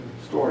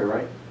story,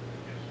 right?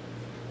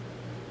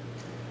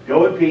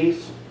 Go in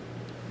peace.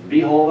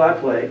 Behold thy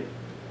plague.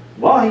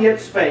 While he yet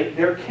spake,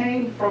 there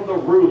came from the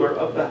ruler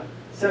of the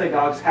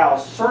synagogue's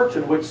house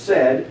certain which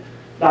said,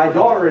 Thy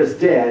daughter is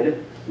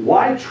dead.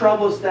 Why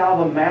troublest thou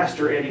the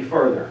master any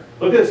further?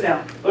 Look at this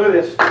now. Look at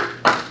this.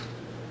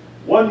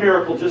 One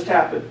miracle just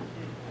happened.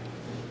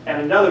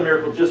 And another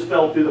miracle just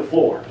fell through the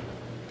floor.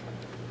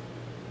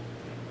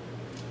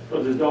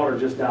 Because his daughter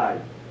just died.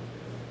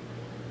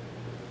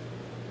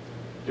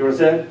 See what I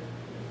said?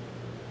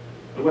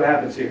 Look what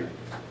happens here.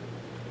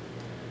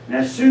 And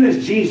as soon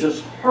as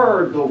Jesus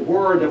heard the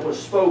word that was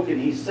spoken,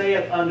 he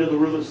saith unto the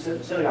ruler of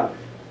the synagogue,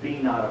 Be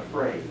not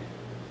afraid,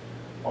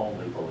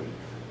 only believe.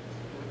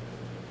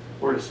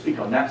 We're to speak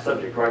on that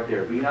subject right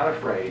there. Be not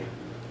afraid,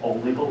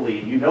 only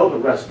believe. You know the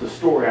rest of the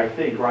story, I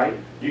think, right?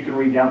 You can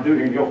read down through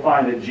here and you'll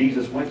find that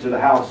Jesus went to the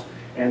house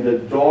and the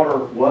daughter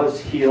was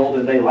healed,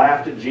 and they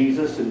laughed at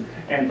Jesus and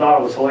thought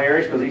it was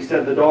hilarious because he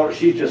said the daughter,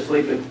 she's just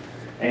sleeping.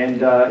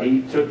 And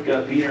he took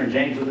Peter and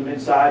James with him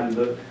inside,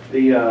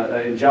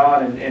 and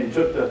John, and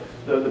took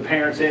the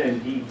parents in,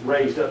 and he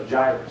raised up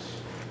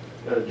Jairus,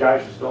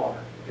 Jairus' daughter.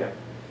 Okay,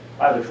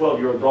 I have a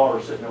 12-year-old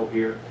daughter sitting over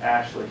here,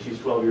 Ashley. She's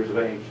 12 years of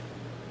age,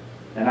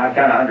 and I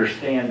kind of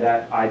understand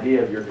that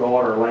idea of your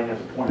daughter laying at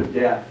the point of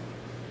death.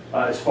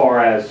 As far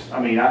as,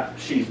 I mean,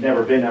 she's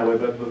never been that way,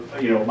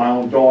 but you know, my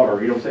own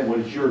daughter, you know what I'm saying?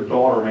 When it's your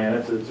daughter, man,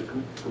 it's a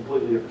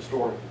completely different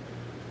story.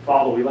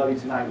 Father, we love you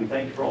tonight. We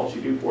thank you for all that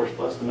you do for us.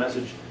 Bless the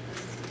message.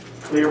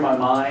 Clear my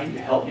mind.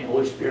 Help me,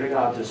 Holy Spirit of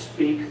God, to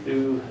speak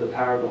through the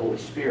power of the Holy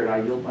Spirit.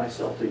 I yield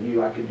myself to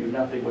you. I can do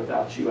nothing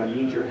without you. I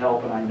need your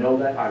help, and I know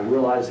that. I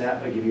realize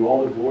that. I give you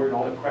all the glory and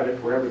all the credit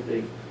for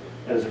everything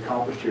that is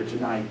accomplished here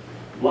tonight.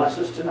 Bless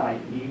us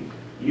tonight.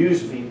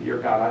 Use me, dear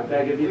God. I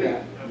beg of you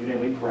that. In your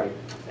name we pray.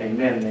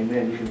 Amen and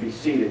amen. You can be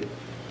seated.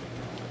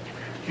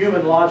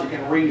 Human logic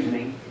and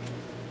reasoning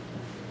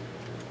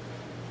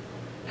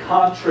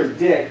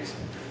contradict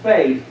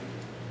faith.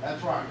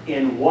 That's right.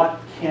 In what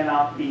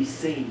cannot be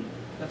seen.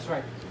 That's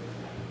right.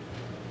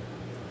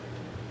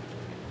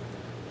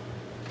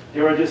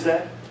 You hear what I just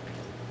said?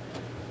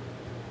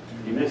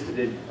 You missed it,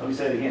 didn't you? Let me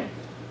say it again.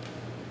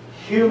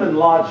 Human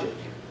logic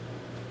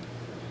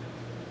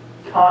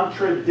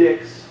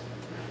contradicts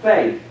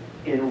faith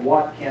in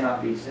what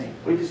cannot be seen.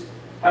 We just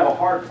have a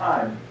hard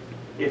time,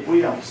 if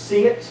we don't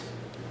see it,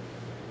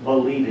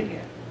 believing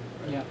it.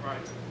 Yeah. Right.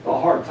 A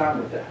hard time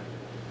with that.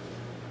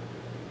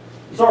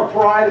 It's our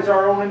pride, it's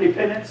our own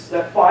independence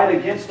that fight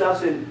against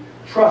us in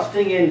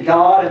trusting in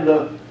God and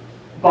the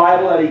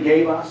Bible that He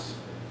gave us.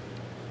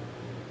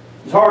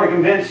 It's hard to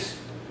convince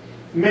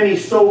many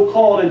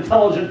so-called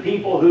intelligent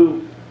people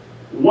who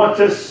want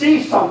to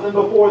see something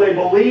before they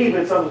believe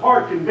it. So it's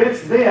hard to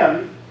convince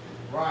them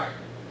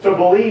to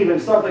believe in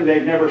something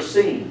they've never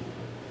seen.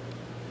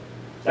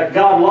 That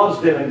God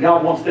loves them and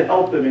God wants to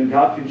help them and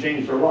God can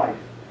change their life.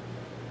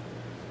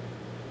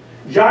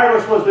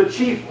 Jairus was the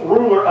chief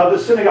ruler of the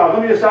synagogue.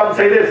 Let me just stop and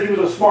say this. He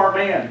was a smart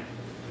man.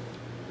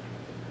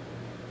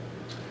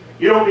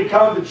 You don't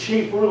become the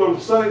chief ruler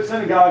of the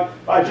synagogue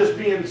by just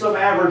being some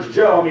average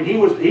Joe. I mean, he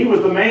was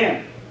the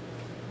man.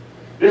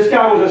 This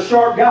guy was a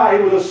sharp guy.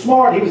 He was a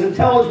smart, he was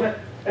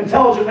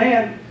intelligent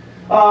man.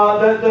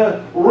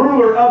 The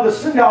ruler of the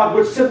synagogue,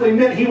 which simply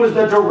meant he was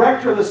the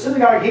director of the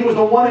synagogue. He was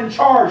the one in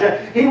charge.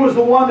 He was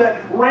the one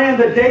that ran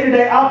the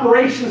day-to-day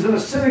operations in the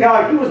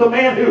synagogue. He was the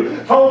man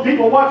who told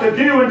people what to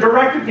do and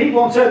directed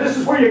people and said, this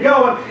is where you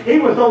go. And he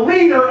was the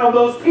leader of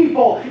those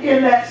people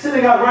in that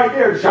synagogue right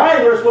there.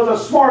 Jairus was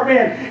a smart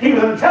man. He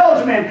was an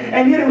intelligent man.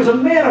 And yet he was a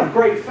man of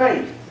great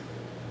faith.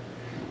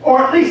 Or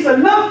at least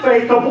enough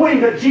faith to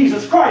believe that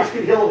Jesus Christ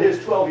could heal his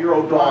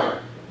 12-year-old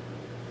daughter.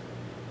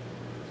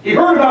 He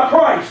heard about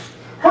Christ.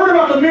 Heard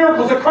about the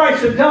miracles that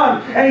Christ had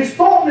done, and he's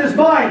thought in his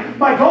mind,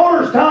 my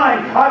daughter's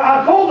dying.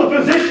 I've told the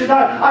physician,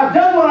 I've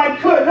done what I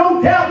could.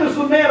 No doubt this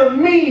was a man of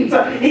means.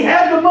 He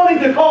had the money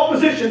to call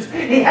physicians.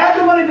 He had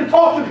the money to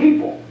talk to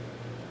people.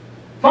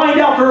 Find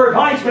out their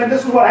advice, man.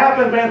 This is what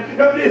happens, man.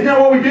 Isn't that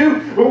what we do?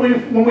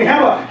 When we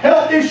have a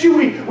health issue,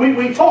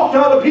 we talk to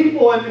other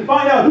people and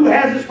find out who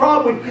has this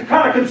problem. We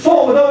kind of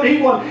consult with other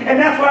people, and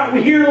that's why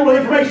we hear a little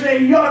information.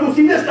 Hey, you ought to go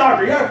see this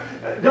doctor.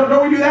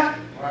 Don't we do that?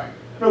 Right.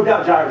 No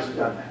doubt Jairus has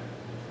done that.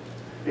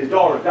 His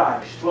daughter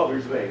died. She's 12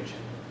 years of age.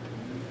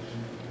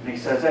 And he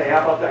says, hey,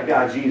 how about that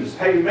guy Jesus?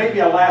 Hey, maybe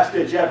a last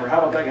ditch effort. How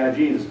about that guy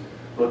Jesus?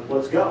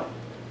 Let's go.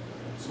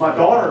 It's my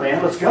daughter,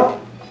 man. Let's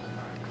go.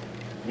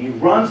 And he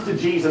runs to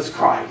Jesus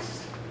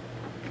Christ.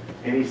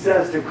 And he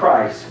says to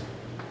Christ,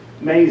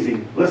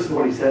 amazing. Listen to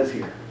what he says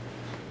here.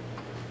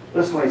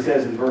 Listen to what he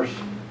says in verse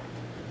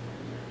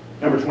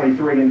number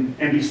 23.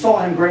 And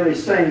besought him greatly,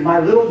 saying,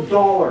 my little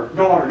daughter.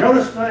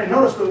 Notice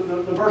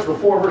the verse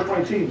before, verse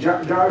 22.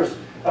 Jairus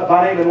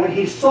by name, and when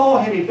he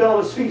saw him, he fell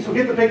at his feet. So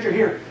get the picture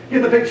here.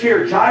 Get the picture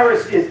here.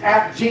 Jairus is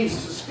at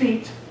Jesus'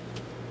 feet.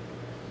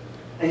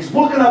 And he's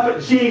looking up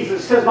at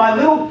Jesus. He says, my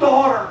little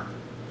daughter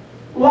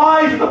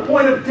lies at the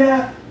point of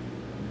death.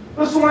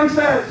 Listen to what he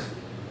says.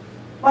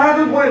 Lies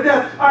at the point of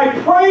death. I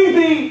pray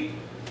thee,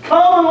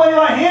 come and lay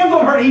thy hands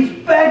on her. He's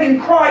begging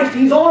Christ.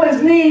 He's on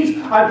his knees.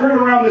 I've driven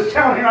around this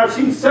town here and I've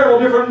seen several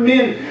different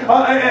men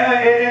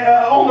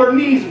on their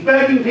knees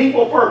begging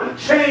people for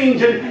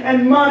change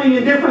and money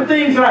and different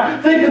things. And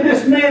I think of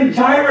this man,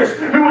 Jairus,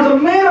 who was a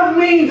man of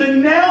means,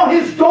 and now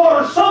his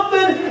daughter,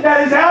 something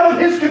that is out of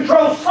his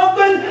control,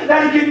 something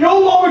that he can no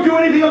longer do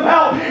anything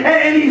about.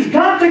 And he's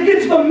got to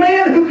get to the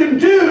man who can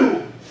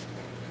do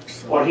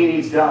what he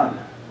needs done.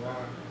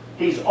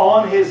 He's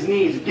on his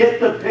knees. Get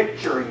the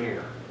picture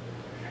here.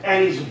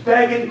 And he's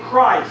begging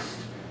Christ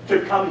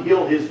to come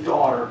heal his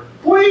daughter.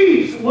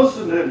 Please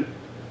listen to him.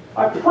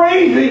 I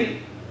pray thee,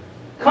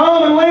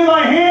 come and lay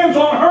thy hands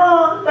on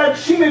her that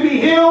she may be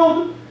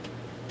healed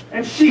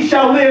and she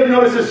shall live.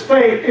 Notice his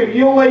faith. If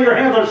you'll lay your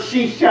hands on her,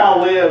 she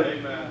shall live.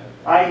 Amen.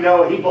 I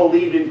know he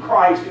believed in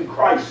Christ and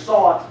Christ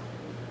saw it.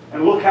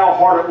 And look how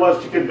hard it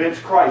was to convince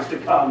Christ to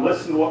come.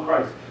 Listen to what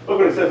Christ, look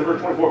what it says in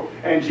verse 24.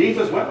 And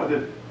Jesus went with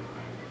him.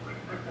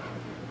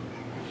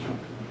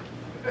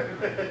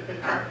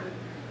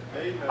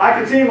 I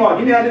can see him going,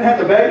 you mean I didn't have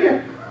to beg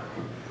you?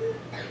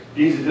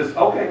 Jesus just,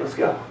 okay, let's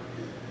go.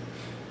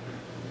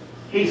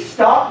 He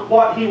stopped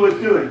what he was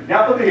doing.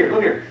 Now look at here,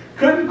 look here.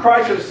 Couldn't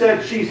Christ have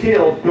said, she's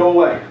healed, go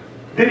away?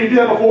 Didn't he do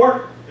that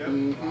before? Yep.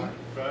 Mm-hmm.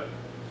 Right.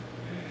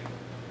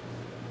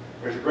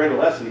 There's a greater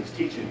lesson he's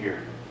teaching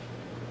here.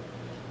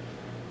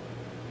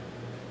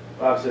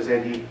 Bible says,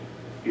 and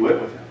he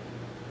went with him.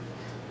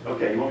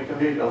 Okay, you want me to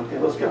come here? Okay,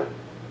 let's go.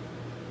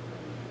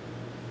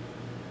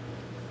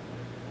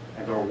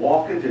 And they're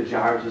walking to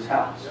Jairus'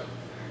 house.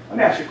 Let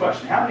me ask you a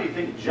question. How many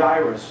think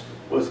Jairus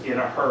was in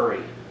a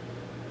hurry?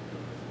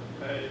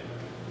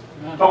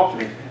 Talk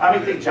to me. How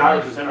many think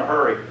Jairus was in a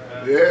hurry?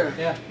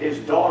 Yeah. His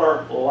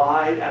daughter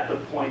lied at the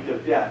point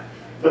of death.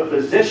 The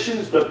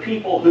physicians, the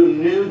people who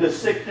knew the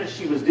sickness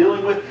she was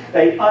dealing with,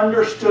 they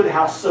understood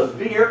how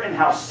severe and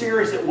how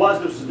serious it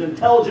was. This was an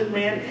intelligent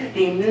man.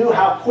 He knew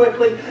how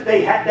quickly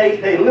they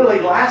literally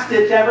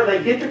last-ditch effort.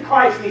 They get to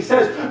Christ and he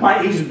says,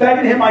 he's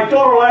begging him, my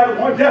daughter lied at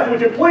the point of death. Would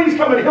you please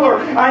come and heal her?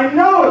 I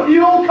know if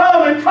you'll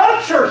come and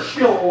touch her,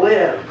 she'll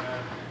live.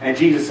 And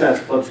Jesus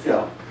says, let's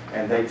go.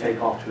 And they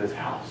take off to his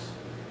house.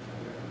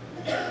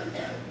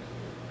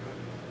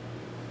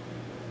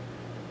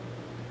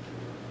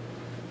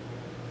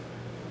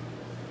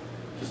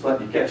 Just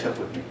let me catch up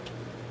with me.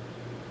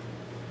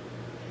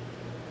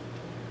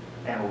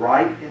 And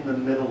right in the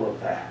middle of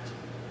that,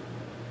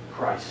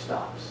 Christ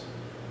stops.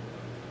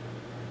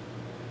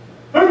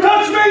 Who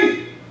touched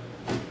me?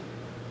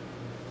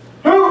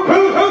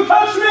 Who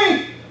touched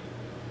me?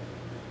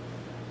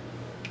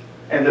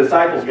 And the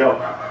disciples go,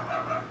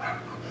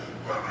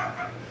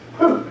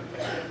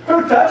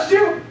 Who touched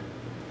you?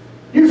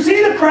 You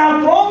see the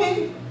crowd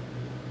thronging.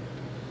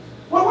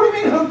 What do you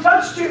mean, who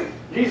touched you?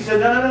 Jesus said,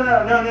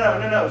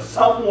 no.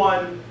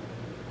 Someone,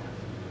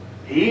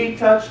 he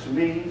touched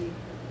me.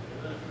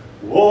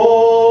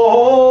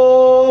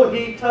 Whoa,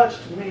 he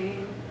touched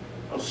me.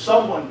 Oh,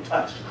 someone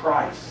touched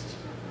Christ.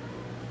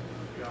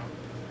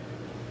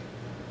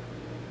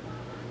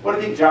 What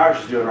do you think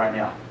Jairus is doing right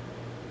now?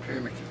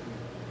 Panicking.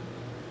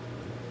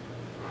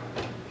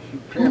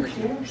 Who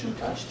cares who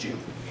touched you?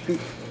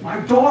 My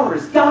daughter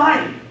is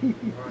dying.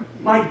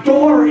 My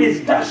daughter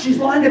is dying. She's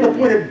lying at the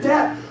point of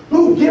death.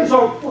 Who cares?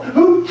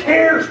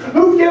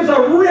 Who gives a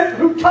rip?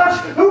 Who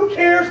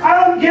cares?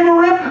 I don't give a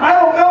rip. I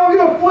don't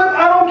give a flip.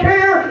 I don't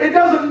care. It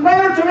doesn't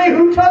matter to me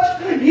who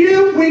touched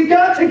you. We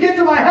got to get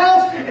to my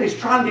house. And he's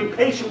trying to be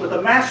patient with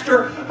the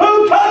master.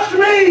 Who touched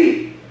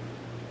me?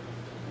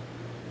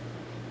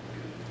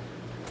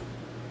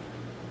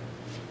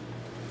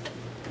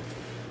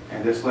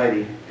 And this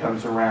lady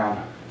comes around.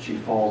 She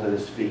falls at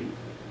his feet.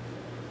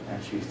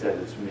 And she said,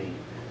 it's me.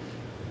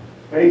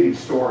 Amazing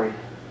story.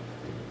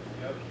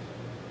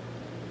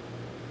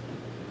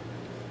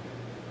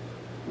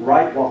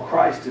 Right while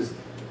Christ is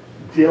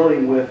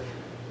dealing with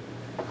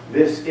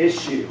this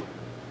issue.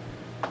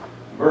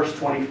 Verse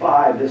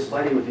 25, this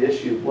lady with the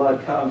issue of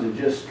blood comes and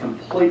just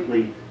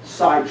completely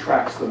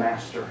sidetracks the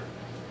master.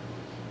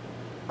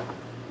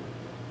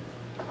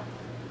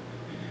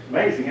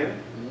 Amazing, isn't it?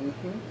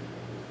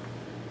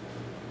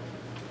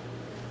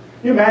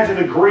 You imagine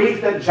the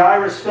grief that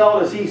Jairus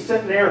felt as he's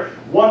sitting there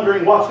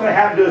wondering what's going to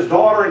happen to his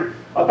daughter. And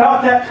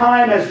about that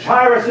time, as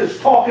Jairus is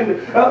talking,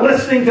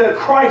 listening to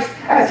Christ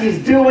as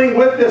he's dealing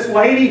with this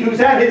lady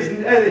who's at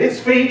his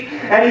feet,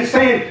 and he's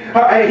saying,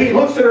 he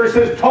looks at her and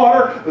says,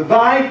 daughter,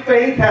 thy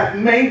faith hath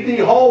made thee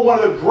whole.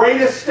 One of the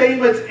greatest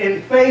statements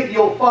in faith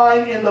you'll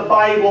find in the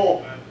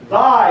Bible.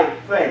 Thy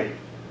faith.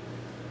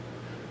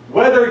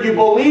 Whether you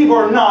believe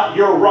or not,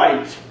 you're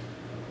right.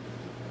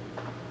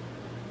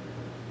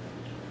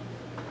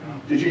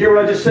 Did you hear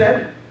what I just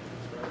said?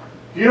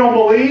 If you don't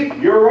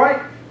believe, you're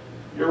right.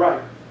 You're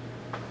right.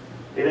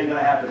 It ain't going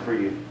to happen for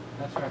you.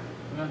 That's right.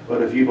 Amen.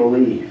 But if you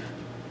believe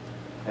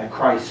that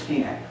Christ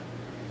can,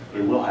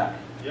 it will happen.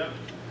 Yep.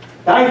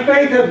 Thy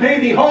faith hath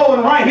made thee whole.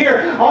 And right here,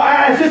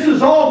 as this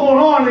is all going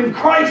on, and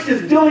Christ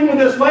is dealing with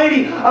this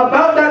lady,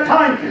 about that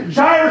time,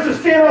 Jairus is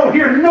standing over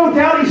here. No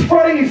doubt he's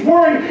fretting, he's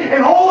worrying.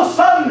 And all of a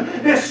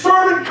sudden, this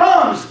servant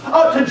comes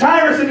up to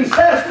Jairus and he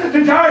says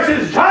to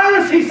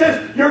Jairus, he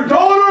says, your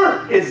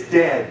daughter is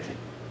dead.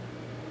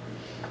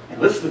 And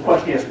listen to the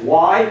question he asks,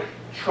 why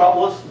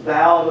troublest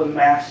thou the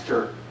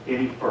master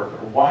any further?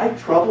 Why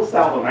troublest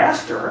thou the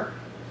master?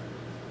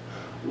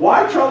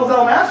 Why troublest thou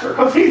the master?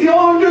 Because he's the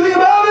only one who can do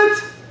anything about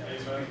it.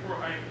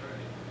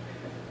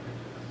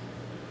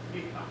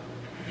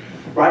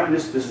 Right, and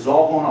this is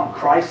all going on.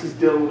 Christ is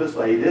dealing with this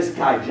lady. This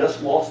guy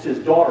just lost his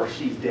daughter.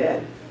 She's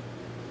dead.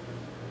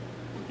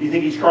 Do you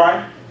think he's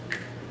crying?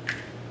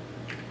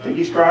 Think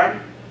he's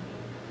crying?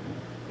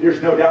 There's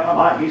no doubt in my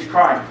mind he's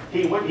crying.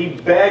 He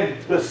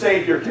begged the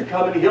Savior to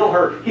come and heal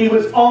her. He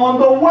was on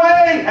the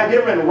way. Have you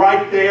ever been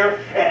right there?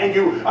 And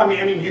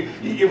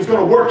it was going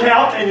to work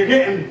out, and you're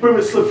getting, boom,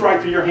 it slips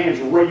right through your hands.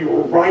 You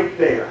were right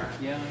there.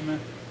 Yeah, amen.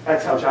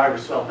 That's how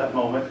Jairus felt that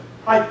moment.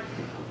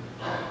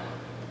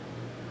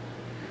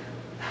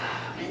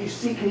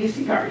 Can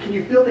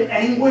you feel the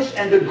anguish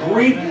and the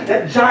grief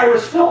that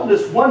Jairus felt in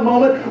this one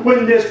moment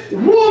when this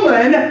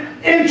woman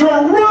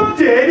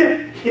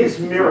interrupted his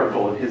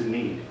miracle and his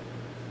need?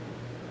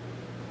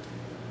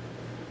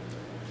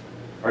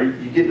 Are you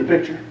getting the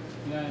picture?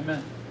 Yeah,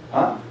 amen.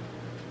 Huh?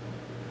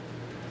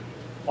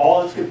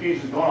 All this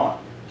confusion is going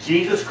on.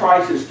 Jesus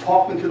Christ is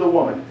talking to the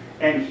woman,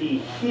 and he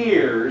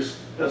hears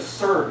the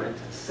servant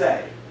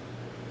say,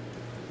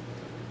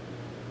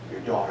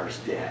 your daughter's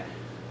dead.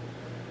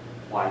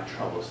 why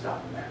troublest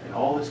thou my mind? In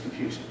all this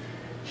confusion,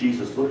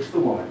 Jesus looks at the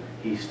woman.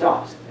 He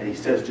stops and he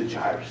says to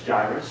Jairus,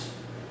 Jairus,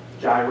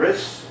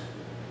 Jairus,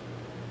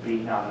 be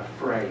not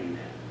afraid,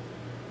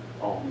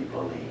 only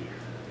believe.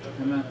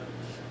 Amen.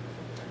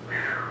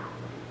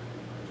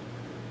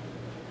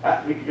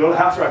 We could go to the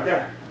house right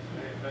there.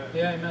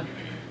 Yeah, amen.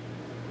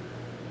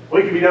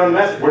 We could be done with the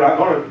message. We're not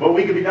going to, but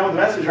we could be done with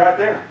the message right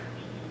there.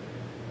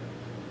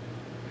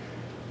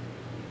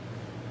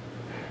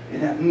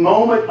 In that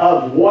moment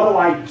of what do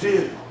I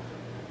do?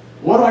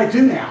 What do I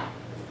do now?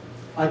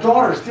 My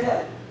daughter's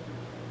dead.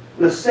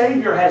 The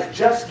Savior has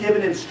just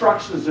given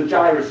instructions to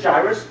Jairus.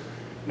 Jairus,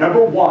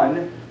 number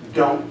one,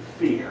 don't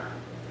fear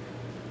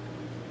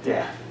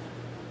death.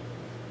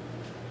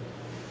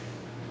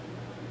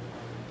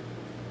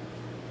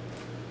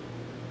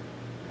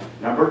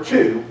 Number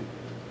two,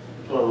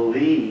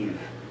 believe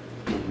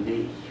in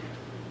me.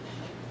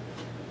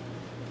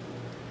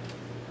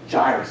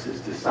 Jairus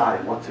is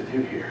deciding what to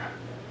do here.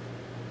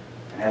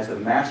 And as the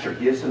master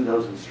gives him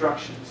those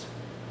instructions,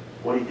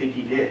 what do you think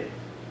he did?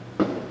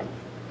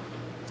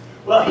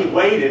 Well, he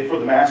waited for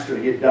the master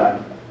to get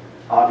done,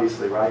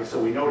 obviously, right?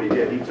 So we know what he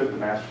did. He took the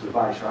master's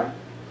advice, right?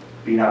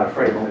 Be not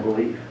afraid, only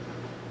believe.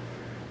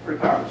 Pretty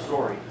powerful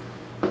story.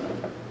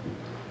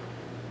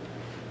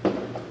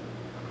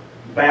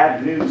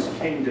 Bad news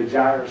came to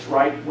Jairus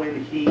right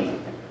when he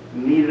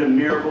needed a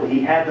miracle.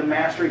 He had the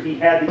master. He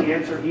had the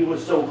answer. He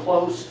was so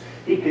close.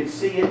 He could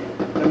see it.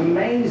 An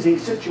amazing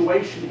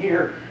situation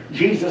here.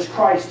 Jesus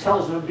Christ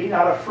tells him, be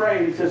not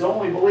afraid. He says,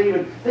 only believe.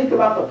 And think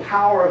about the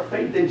power of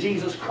faith in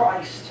Jesus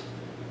Christ.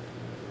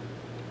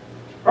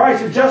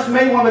 Christ had just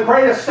made one of the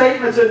greatest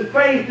statements in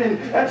faith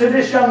to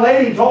this young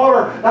lady,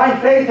 daughter, thy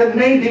faith hath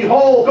made thee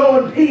whole,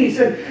 go in peace.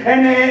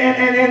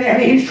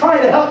 And he's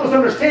trying to help us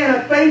understand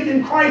that faith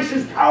in Christ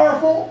is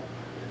powerful.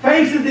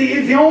 Faith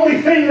is the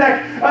only thing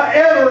that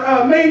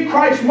ever made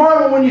Christ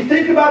marvel. When you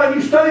think about it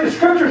and you study the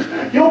Scriptures,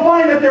 you'll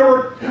find that there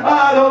were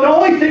the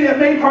only thing that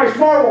made Christ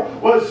marvel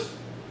was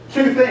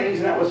two things,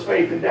 and that was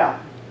faith and doubt.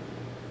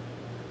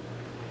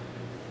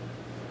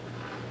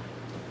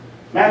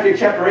 Matthew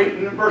chapter 8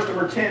 and verse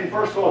number 10,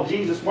 first of all,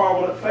 Jesus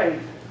marveled at faith.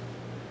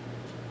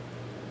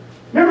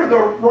 Remember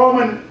the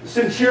Roman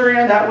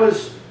centurion that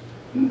was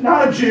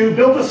not a Jew,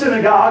 built a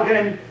synagogue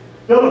and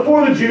built it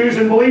for the Jews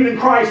and believed in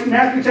Christ.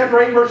 Matthew chapter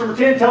 8 verse number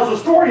 10 tells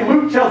a story.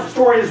 Luke tells a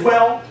story as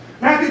well.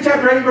 Matthew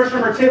chapter 8 verse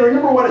number 10,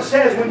 remember what it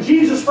says. When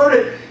Jesus heard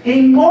it,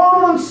 he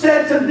marveled and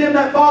said to them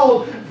that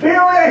followed,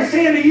 verily I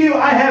say unto you,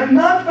 I have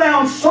not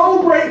found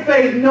so great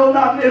faith, no,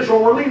 not in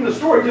Israel. We're leaving the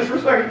story just for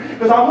a second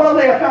because I want to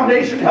lay a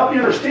foundation to help you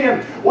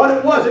understand what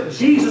it was that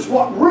Jesus,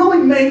 what really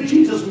made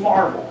Jesus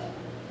marvel.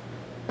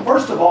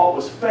 First of all, it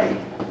was faith.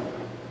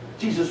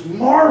 Jesus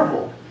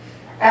marveled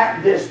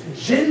at this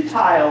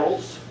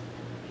Gentiles'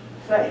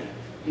 faith.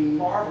 He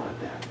marveled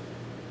at that.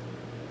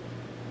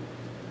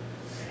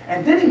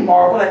 And then he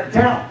marveled at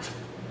doubt.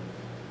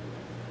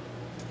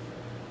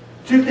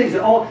 Two things,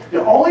 the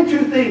only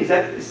two things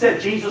that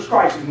said Jesus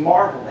Christ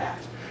marveled at.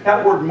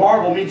 That word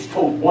marvel means to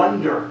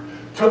wonder,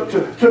 to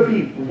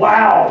be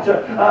wowed,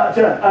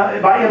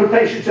 by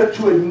implication,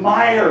 to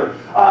admire,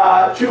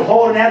 to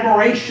hold in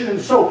admiration.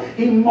 And so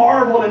he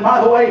marveled. And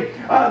by the way,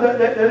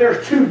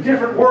 there's two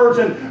different words.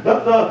 And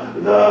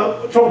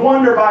the to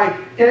wonder by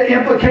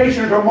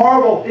implication, to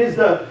marvel, is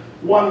the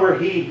one where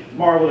he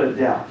marveled at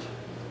doubt.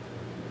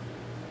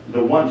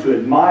 The one to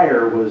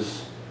admire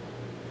was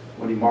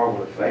when he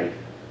marveled at faith.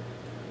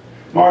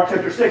 Mark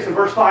chapter 6 and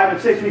verse 5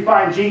 and 6, we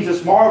find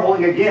Jesus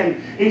marveling again.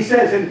 He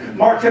says in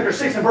Mark chapter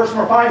 6 and verse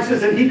number 5, it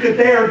says that he could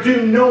there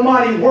do no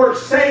mighty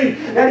works,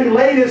 save that he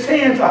laid his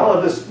hands, I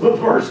love this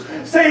verse,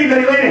 save that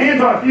he laid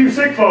hands on a few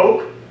sick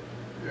folk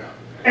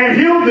and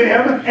healed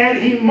them, and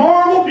he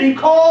marveled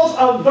because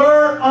of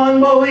their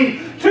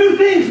unbelief. Two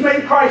things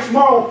made Christ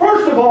marvel.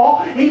 First of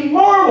all, he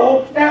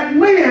marveled at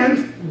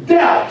man's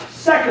doubt.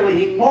 Secondly,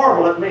 he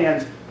marveled at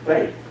man's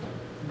faith.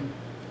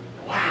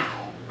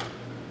 Wow.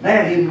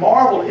 Man, he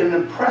marveled in an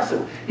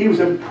impressive. He was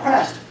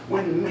impressed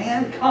when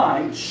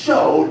mankind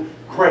showed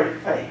great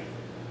faith.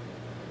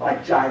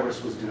 Like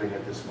Jairus was doing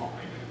at this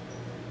moment.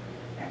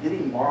 And then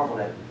he marveled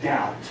at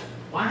doubt.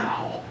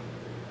 Wow.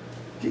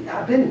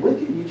 I've been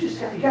with you.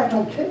 You guys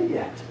don't get it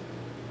yet.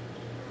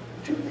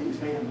 Two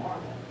things made him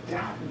marvel.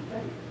 Doubt and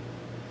faith.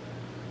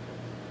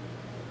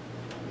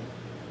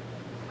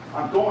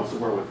 I'm going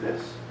somewhere with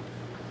this.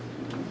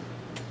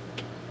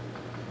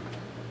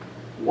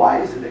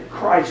 Why is it that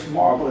Christ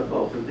marveled at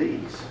both of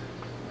these?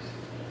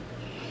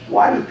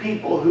 Why do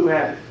people who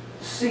have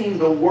seen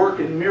the work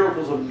and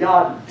miracles of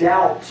God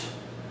doubt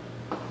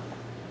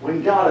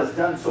when God has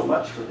done so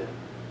much for them?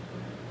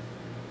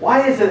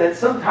 Why is it that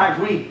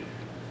sometimes we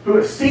who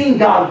have seen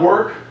God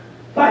work,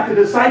 like the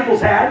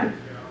disciples had,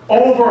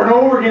 over and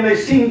over again, they've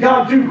seen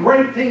God do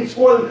great things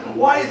for them,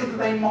 why is it that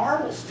they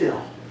marvel still?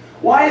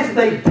 Why is it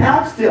they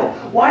doubt still?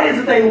 Why is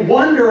it they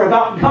wonder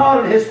about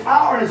God and His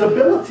power and His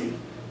ability?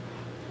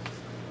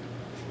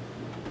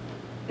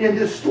 In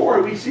this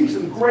story, we see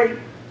some great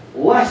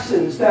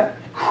lessons that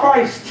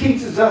Christ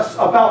teaches us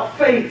about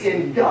faith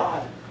in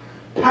God.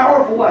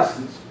 Powerful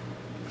lessons.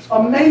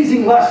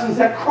 amazing lessons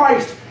that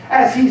Christ,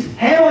 as he's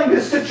handling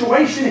this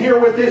situation here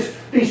with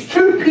these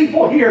two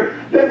people here,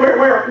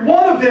 where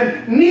one of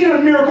them needed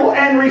a miracle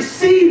and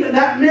received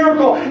that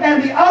miracle,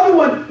 and the other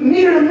one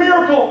needed a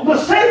miracle, the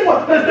same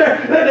one.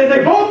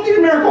 They both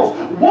needed miracles.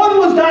 One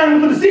was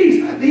dying with a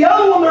disease. The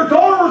other one, their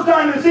daughter was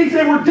dying with a disease.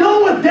 They were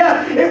dealing with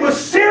death. It was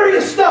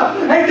serious stuff.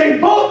 And they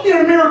both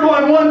needed a miracle,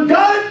 and one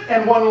got it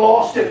and one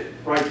lost it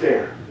right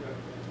there.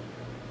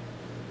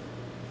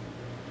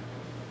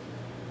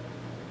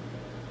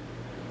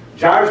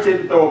 Jairus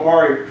didn't throw a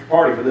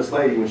party for this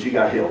lady when she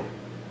got healed.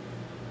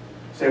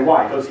 Say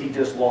why? Because he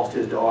just lost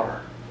his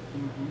daughter.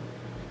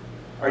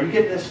 Are you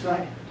getting this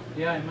tonight?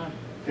 Yeah, amen.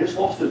 He just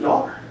lost his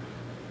daughter.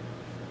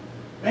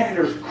 Man,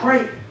 there's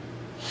great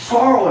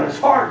sorrow in his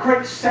heart,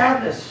 great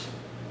sadness.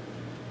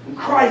 And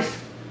Christ,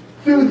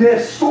 through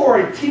this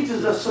story,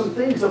 teaches us some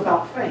things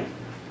about faith.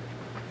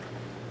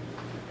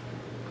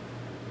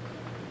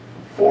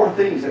 4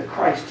 things that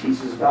Christ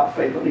teaches about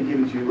faith. Let me give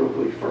it to you real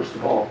quickly. First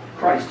of all,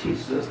 Christ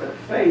teaches us that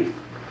faith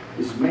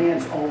is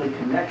man's only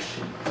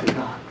connection to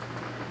God.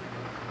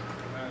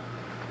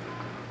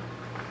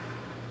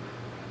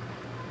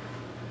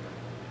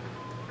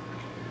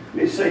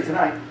 Let me say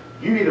tonight,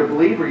 you either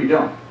believe or you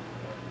don't.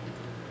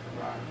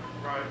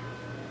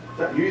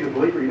 Right. You either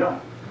believe or you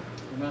don't.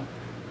 Amen.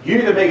 You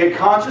either make a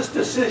conscious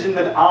decision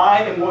that I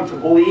am going to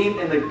believe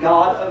in the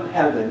God of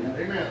heaven,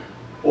 Amen.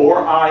 or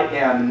I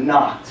am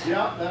not.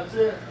 Yeah, that's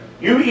it.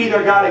 You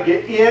either got to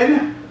get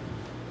in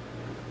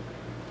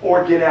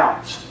or get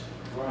out.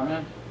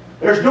 Amen.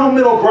 There's no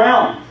middle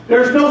ground.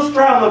 There's no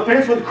straddle the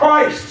fence with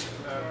Christ.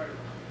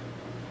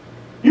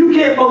 You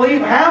can't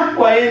believe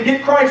halfway and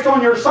get Christ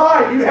on your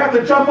side. You have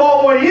to jump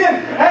all the way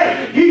in.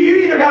 Hey,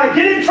 you either got to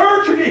get in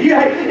church or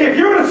if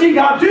you're going to see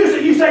God do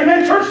something, you say,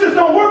 man, church just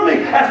don't work for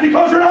me. That's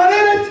because you're not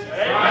in it.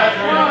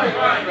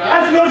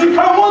 That's because you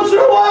come once in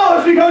a while.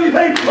 That's because you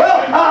think,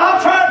 well, I'll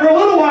try it for a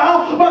little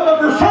while, but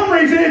for some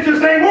reason it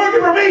just ain't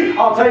working for me.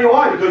 I'll tell you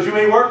why, because you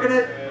ain't working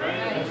it.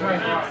 That's right.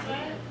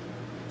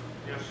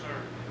 Yes, sir.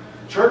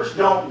 Church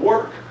don't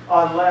work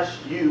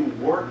unless you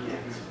work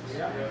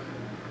it.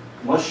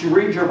 Unless you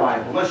read your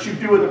Bible, unless you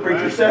do what the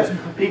preacher says.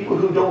 People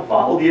who don't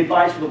follow the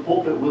advice of the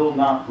pulpit will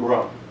not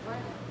grow.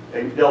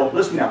 They'll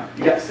listen now.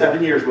 You got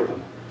 7 years with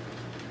them.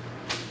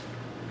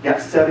 You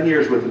got 7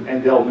 years with them,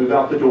 and they'll move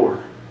out the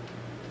door.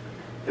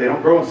 If they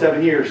don't grow in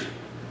 7 years,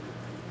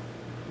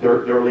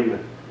 they're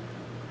leaving.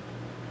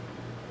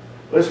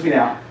 Listen to me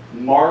now.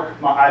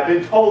 I've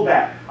been told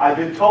that. I've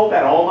been told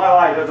that all my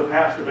life as a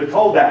pastor. I've been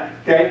told that.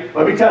 Okay?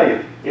 Let me tell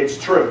you,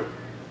 it's true.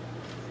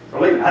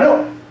 They're leaving. I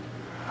know it.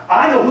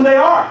 I know who they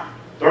are.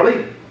 They're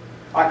leaving.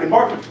 I can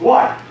mark them.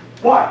 Why?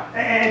 Why?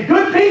 And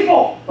good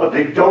people, but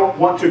they don't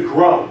want to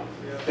grow.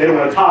 They don't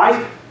want to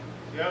tithe.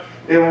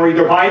 They don't want to read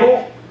their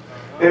Bible.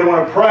 They don't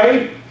want to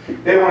pray.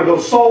 They don't want to go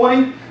soul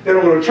winning. They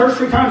don't go to church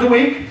 3 times a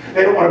week.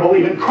 They don't want to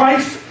believe in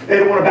Christ. They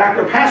don't want to back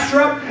their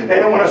pastor up. They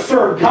don't want to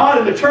serve God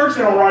in the church.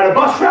 They don't ride a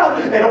bus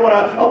route. They don't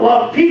want to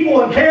love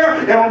people and care.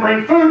 They don't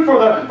bring food for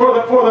the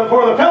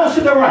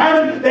fellowship that we're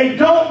having. They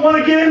don't want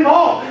to get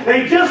involved.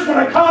 They just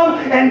want to come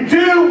and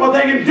do what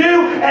they can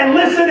do and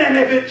listen. And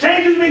if it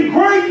changes me,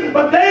 great.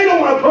 But they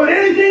don't want to put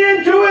anything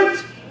into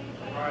it.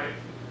 Right.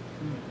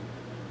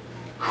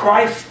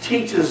 Christ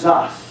teaches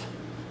us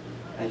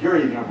that you're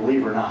either going to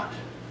believe or not.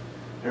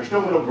 There's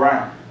no middle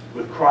ground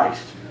with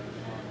Christ.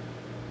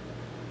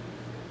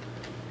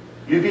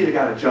 You've either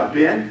got to jump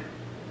in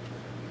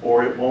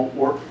or it won't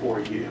work for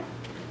you.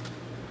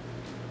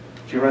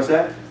 Did you realize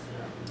that?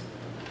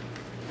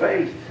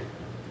 Faith.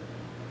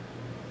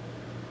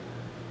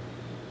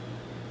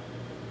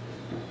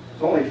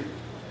 The only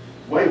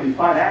way we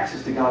find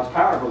access to God's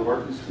power for the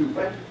work is through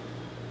faith.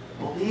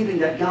 Believing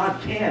that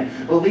God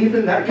can.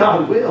 Believing that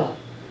God will.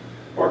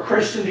 For a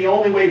Christian, the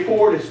only way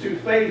forward is through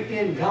faith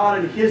in God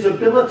and His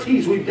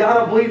abilities. We've got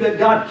to believe that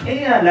God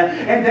can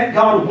and that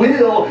God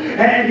will.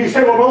 And you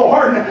say, well, Brother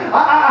Harden,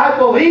 I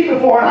believed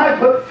before and I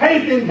put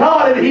faith in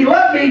God and He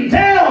let me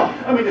down.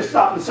 Let me just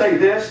stop and say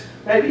this.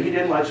 Maybe He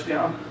didn't let you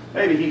down.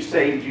 Maybe He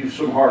saved you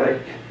some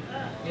heartache.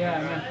 Yeah,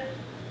 amen.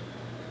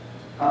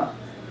 Huh?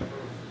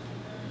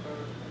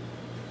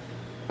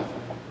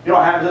 You know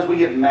what happens is we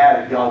get mad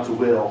at God's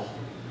will.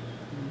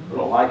 We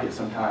don't like it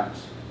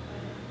sometimes.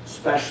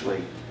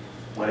 Especially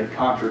when it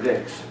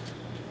contradicts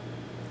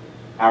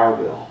our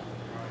will.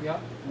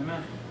 Yep,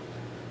 amen.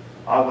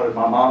 I wanted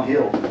my mom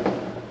healed.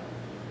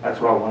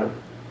 That's what I wanted.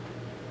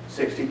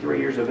 63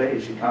 years of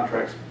age, she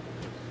contracts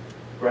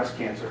breast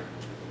cancer.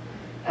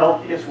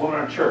 Healthiest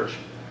woman in church.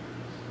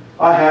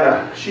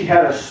 She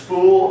had a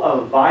spool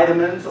of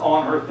vitamins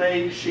on her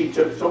thing. She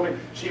took so many.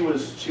 She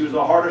was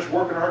the hardest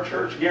worker in her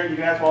church. Garen, you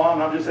can ask my mom. I'm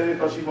not just saying this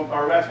because she's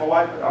or ask my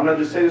wife. I'm not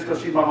just saying this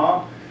because she's my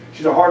mom.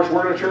 She's the hardest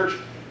worker in the church.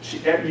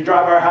 You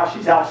drive by her house,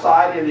 she's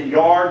outside in the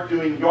yard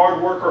doing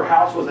yard work. Her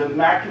house was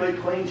immaculately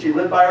clean. She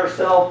lived by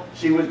herself.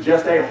 She was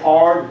just a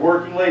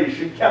hard-working lady.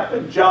 She kept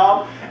a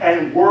job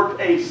and worked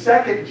a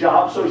second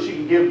job so she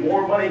could give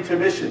more money to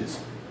missions.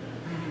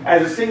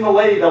 As a single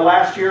lady, the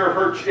last year in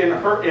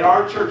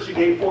our church, she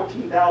gave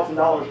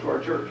 $14,000 to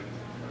our church.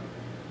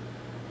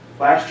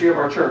 Last year of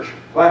our church,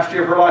 last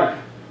year of her life,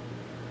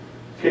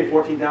 she gave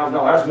 $14,000.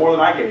 That's more than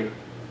I gave.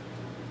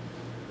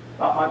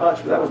 Not my much,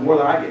 but that was more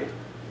than I gave.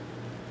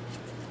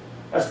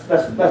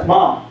 That's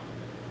mom.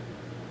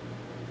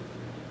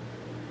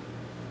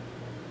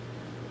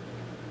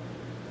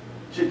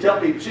 She'd tell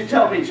me,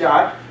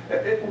 Jai,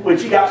 when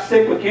she got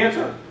sick with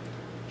cancer,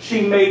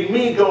 she made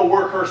me go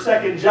work her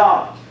second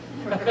job.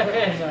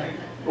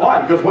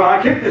 Why? Because when I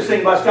kicked this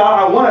thing, bless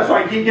God, I want it so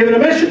I can keep giving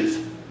emissions.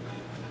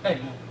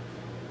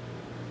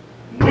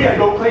 We had to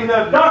go clean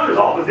the doctor's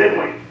office, didn't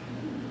we?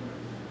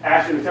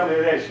 Ashley was telling me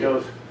the other day, she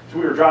goes, so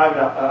we were driving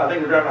up, I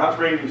think we were driving to Hot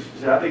Springs, and she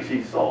said, I think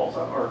she saw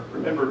something, or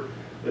remembered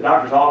the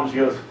doctor's office. She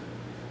goes,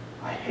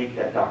 I hate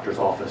that doctor's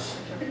office.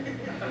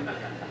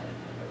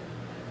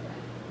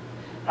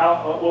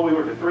 Well, we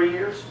were for 3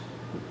 years.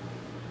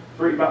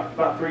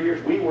 About 3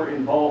 years. We were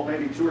involved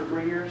maybe 2 or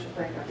 3 years,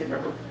 I think. I can't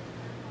remember.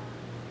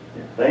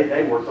 Yeah,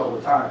 they worked all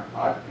the time.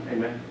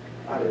 Amen.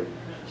 I did.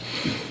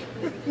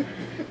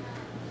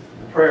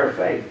 The prayer of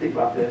faith. Think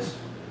about this.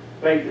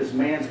 Faith is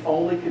man's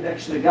only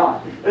connection to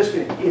God.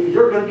 Listen, if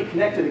you're going to be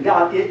connected to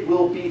God, it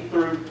will be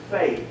through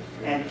faith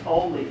and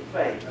only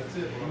faith. That's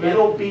it.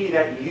 It'll be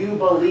that you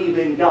believe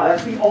in God.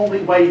 That's the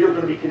only way you're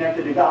going to be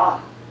connected to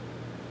God.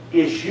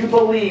 Is you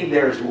believe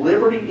there's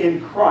liberty in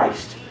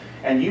Christ,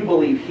 and you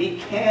believe He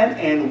can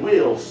and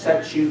will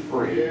set you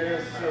free.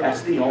 Yes, sir.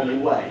 That's the only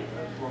way.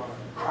 That's right.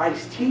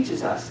 Christ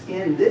teaches us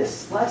in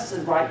this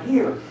lesson right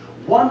here.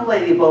 One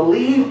lady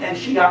believed and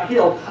she got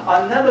healed.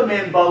 Another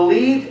man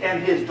believed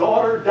and his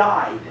daughter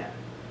died.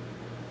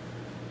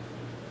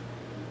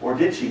 Or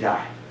did she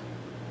die?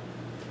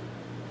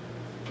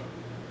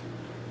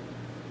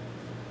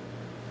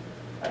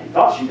 He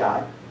thought she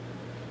died.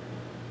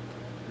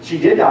 She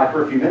did die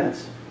for a few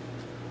minutes.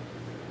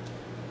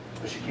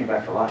 But she came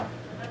back to life.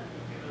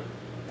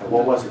 And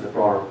what was it that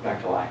brought her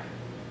back to life?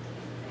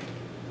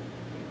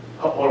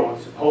 Hold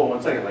on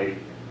one second, lady.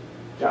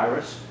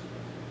 Jairus,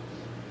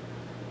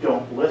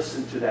 don't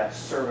listen to that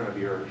servant of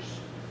yours.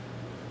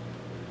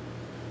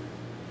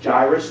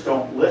 Jairus,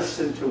 don't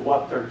listen to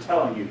what they're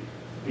telling you.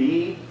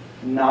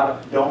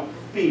 Don't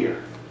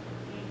fear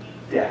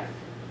death.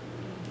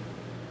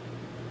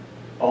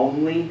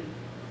 Only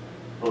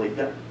believe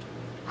that.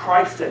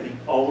 Christ said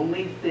the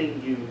only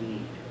thing you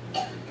need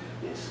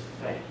is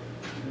faith.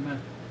 Amen.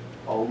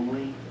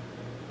 Only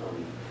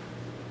believe.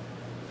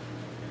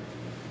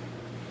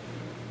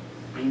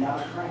 Be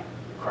not afraid,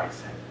 Christ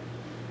said.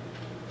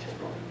 Just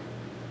believe.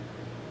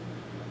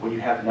 When you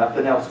have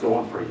nothing else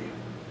going for you,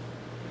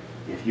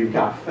 if you've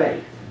got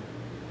faith,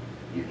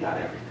 you've got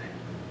everything.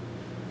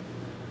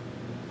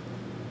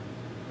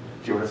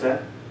 Do you hear what I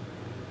said?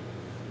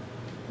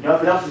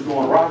 Nothing else is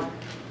going right.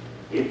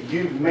 If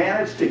you've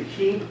managed to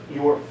keep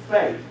your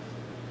faith,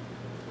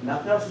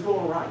 nothing else is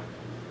going right.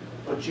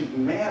 But you've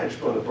managed,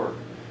 Brother Burke,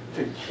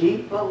 to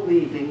keep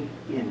believing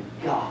in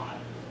God,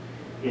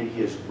 in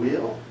His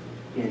will,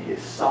 in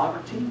His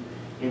sovereignty,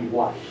 in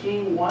what He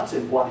wants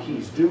and what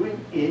He's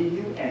doing in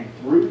you and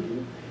through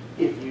you.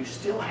 If you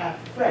still have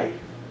faith,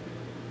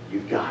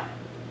 you've got it.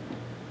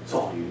 It's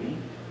all you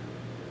need.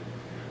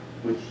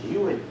 With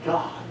you and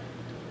God,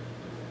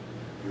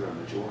 you're a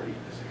majority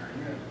in this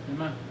area.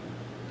 Amen.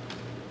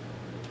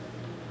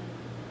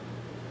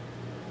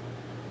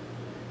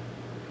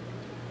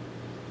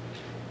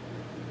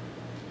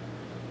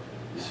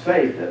 It's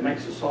faith that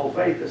makes us soul,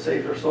 faith that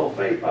saves our soul,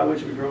 faith by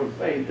which we grow in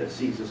faith that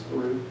sees us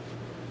through.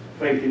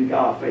 Faith in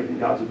God, faith in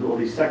God's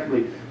ability.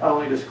 Secondly, not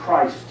only does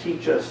Christ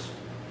teach us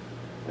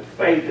that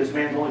faith is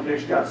man's only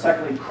connection to God,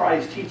 secondly,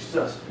 Christ teaches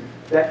us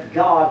that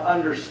God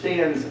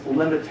understands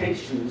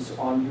limitations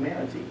on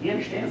humanity. He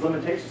understands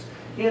limitations.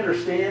 He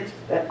understands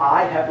that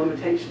I have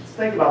limitations.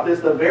 Think about this.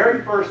 The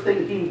very first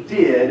thing He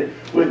did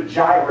with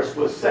Jairus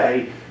was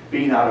say,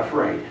 be not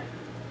afraid.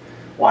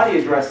 Why do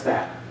you address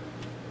that?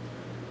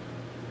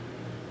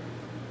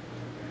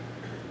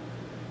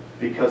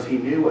 Because He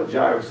knew what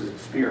Jairus was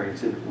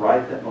experiencing right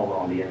at that moment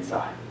on the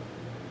inside.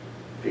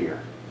 Fear.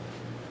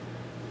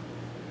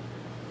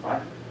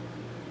 Right?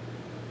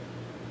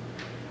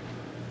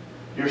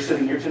 You're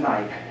sitting here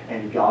tonight,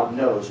 and God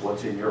knows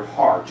what's in your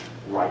heart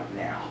right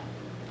now.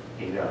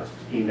 He knows.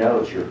 He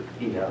knows.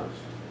 He knows.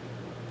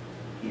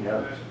 He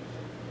knows.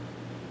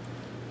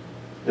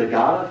 The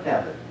God of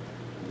heaven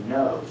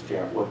knows,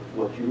 Jared,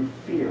 what you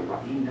fear.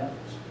 Right? He knows.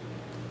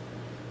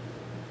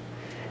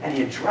 And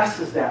He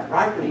addresses that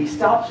right when He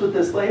stops with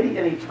this lady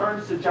and He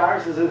turns to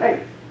Jairus and says,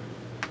 hey,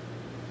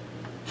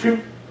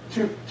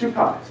 two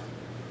comments.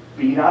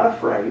 Be not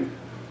afraid,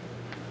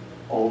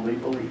 only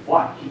believe.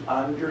 Why? He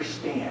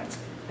understands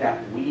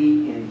that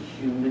we in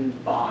human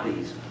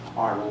bodies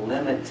are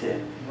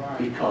limited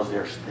because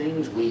there's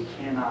things we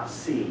cannot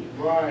see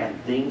and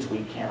things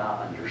we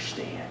cannot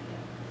understand.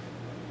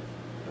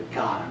 But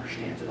God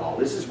understands it all.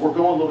 We're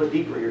going a little bit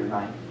deeper here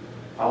tonight.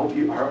 I hope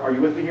you are you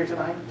with me here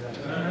tonight?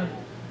 Amen.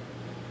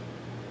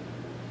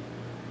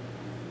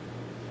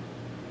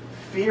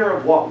 Fear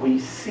of what we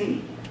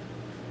see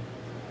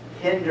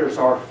hinders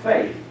our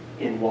faith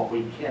in what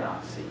we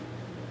cannot see.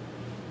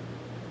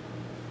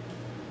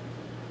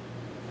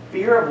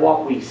 Fear of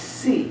what we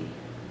see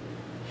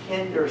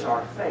hinders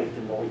our faith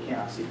in what we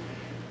cannot see.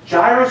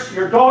 Jairus,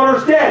 your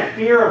daughter's dead.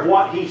 Fear of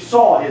what he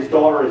saw. His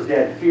daughter is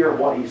dead. Fear of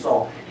what he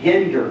saw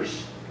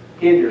hinders.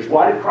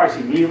 Why did Christ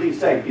immediately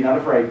say, be not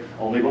afraid,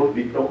 only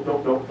believe,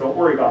 don't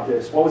worry about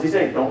this? What was he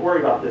saying? Don't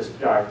worry about this,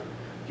 Jairus.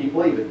 Keep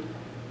believing.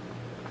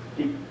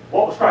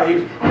 What was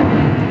Christ?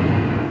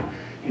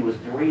 He was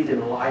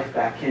breathing life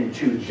back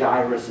into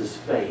Jairus'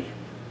 faith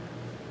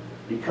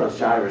because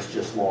Jairus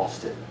just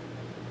lost it.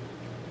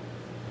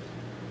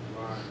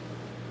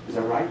 Is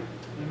that right?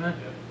 Amen.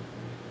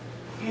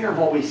 Fear of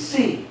what we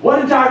see.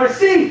 What did Jairus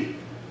see?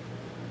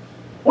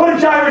 What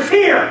did Jairus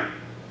hear?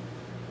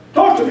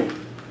 Talk to me.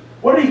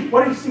 What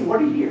did he see? What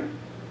did he hear?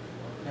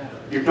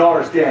 Your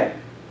daughter's dead.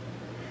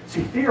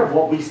 See, fear of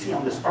what we see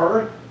on this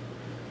earth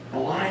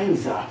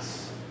blinds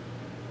us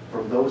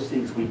from those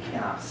things we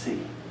cannot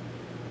see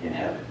in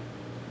heaven.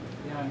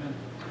 Yeah, amen.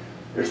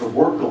 There's a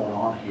work going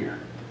on here,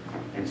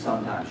 and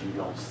sometimes you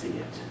don't see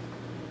it.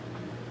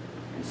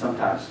 And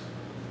sometimes,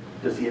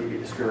 does he ever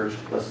get discouraged?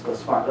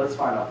 Let's find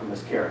out from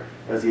Miss Kara.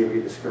 Does he ever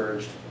get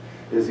discouraged?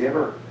 Does he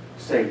ever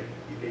say,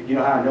 you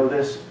know how I know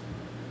this?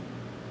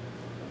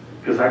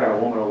 Because I got a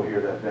woman over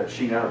here that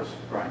she knows,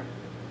 right?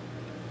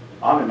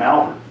 I'm in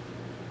Malvern.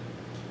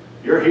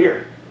 You're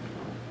here.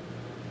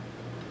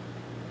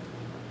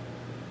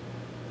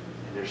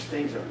 And there's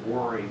things that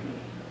worry me,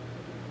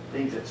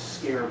 things that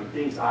scare me,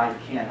 things I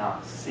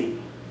cannot see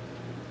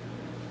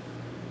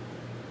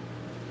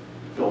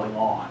going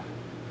on.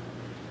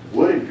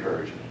 Would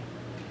encourage me.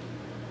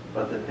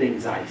 But the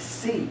things I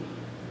see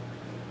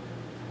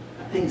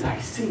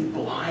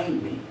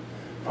blind me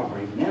from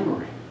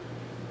remembering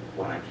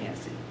what I can't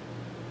see.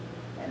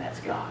 And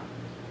that's God.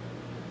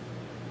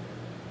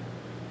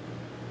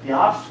 The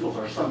obstacles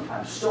are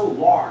sometimes so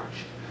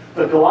large.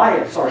 The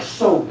Goliaths are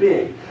so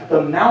big.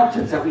 The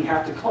mountains that we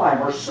have to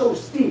climb are so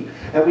steep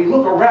that we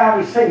look around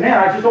and we say, man,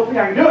 I just don't think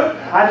I can do it.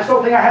 I just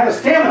don't think I have the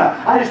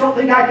stamina. I just don't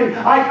think I can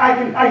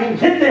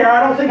get there.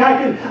 I don't think I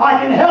can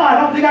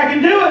I don't think I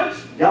can do it.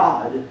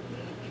 God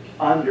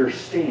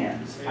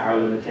understands our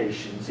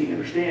limitations. He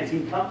understands.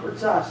 He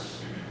comforts us.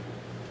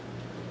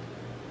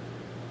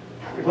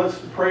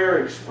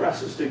 Prayer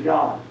expresses to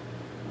God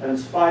that in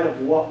spite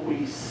of what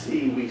we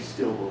see, we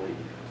still believe.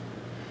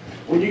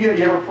 When you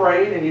ever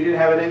prayed and you didn't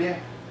have it in you?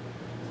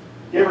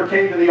 You ever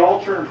came to the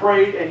altar and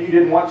prayed and you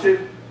didn't want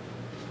to?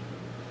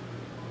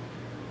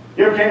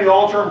 You ever came to the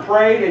altar and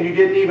prayed and you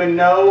didn't even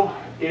know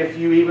if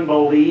you even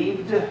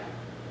believed?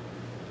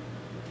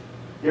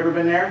 You ever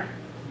been there?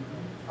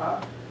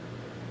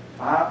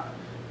 Have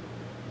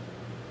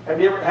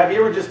you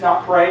ever just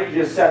not prayed? You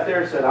just sat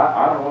there and said,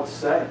 I don't know what to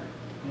say.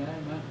 Yeah,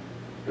 amen.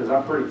 Because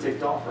I'm pretty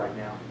ticked off right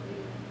now.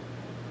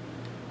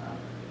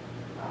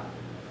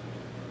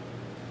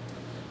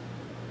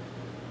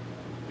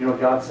 You know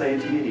what God's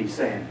saying to you? He's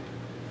saying,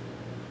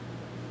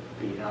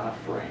 be not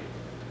afraid.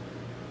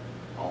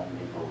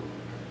 Only believe.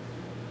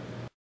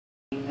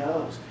 He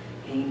knows.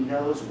 He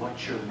knows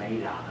what you're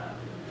made out of.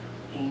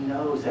 He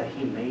knows that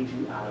He made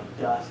you out of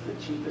dust. The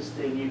cheapest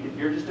thing you can.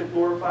 You're just a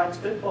glorified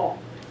spitball.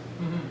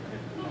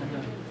 Mm-hmm.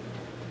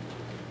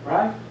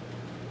 Right?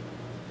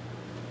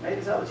 Made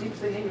us out of the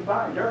cheapest thing He can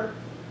find, dirt.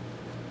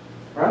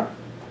 Right?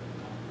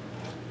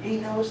 He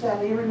knows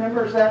that. He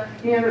remembers that.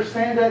 He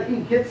understands that.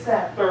 He gets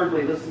that.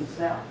 Thirdly, listen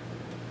now.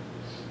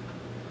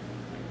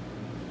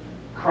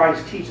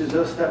 Christ teaches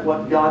us that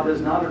what God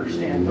does not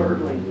understand,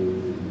 thirdly,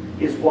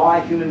 is why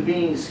human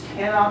beings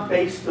cannot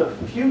base the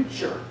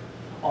future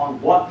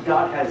on what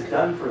God has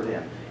done for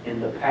them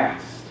in the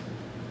past.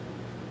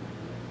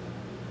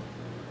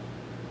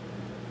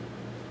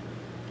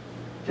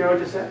 Do you hear what I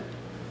just said?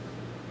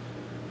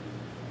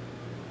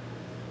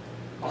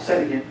 I'll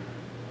say it again.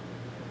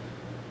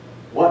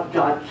 What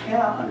God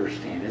cannot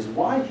understand is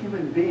why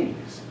human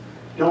beings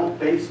don't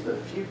base the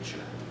future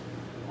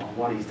on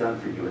what He's done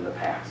for you in the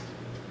past.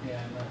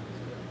 Yeah, amen.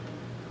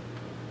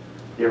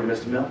 You ever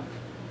missed a meal?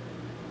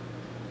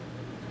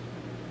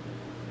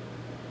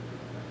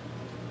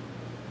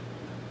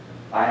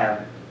 I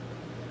haven't.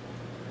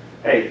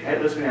 Hey,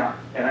 listen now.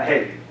 We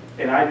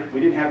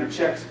didn't have the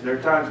checks. There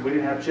are times we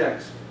didn't have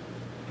checks.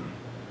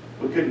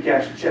 We couldn't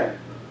cash a check.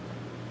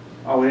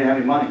 Oh, we didn't have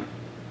any money.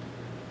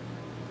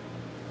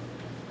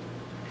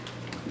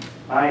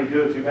 I ain't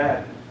doing too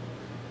bad.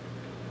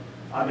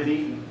 I've been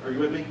eating. Are you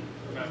with me?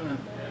 Amen.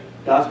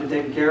 God's been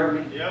taking care of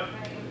me. Yep.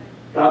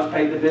 God's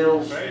paid the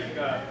bills. Praise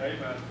God.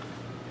 Amen.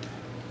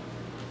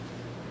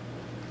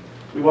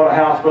 We bought a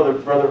house. Brother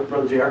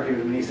JR came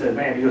to me and he said,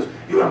 man, he goes,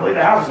 you wouldn't believe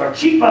the houses are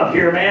cheap up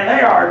here, man.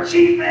 They are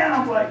cheap, man. I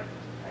was like,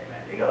 hey,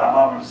 man. He goes, I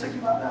bought one for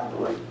 $65,000.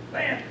 I'm like,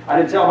 man. I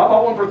didn't tell him I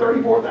bought one for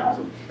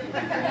 $34,000.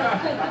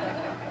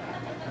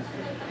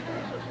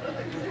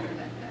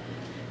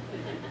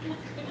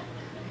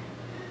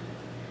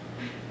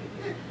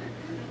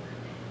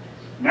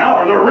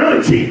 Now they're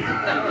really cheap.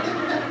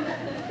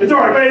 It's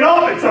already paid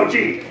off. It's so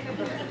cheap.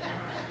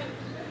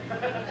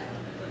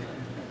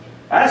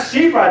 That's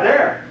cheap right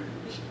there.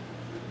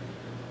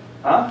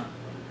 Huh?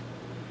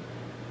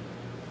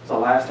 It's the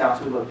last house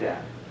we looked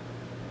at.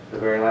 The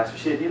very last,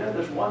 she said, you know,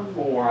 there's one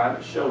more I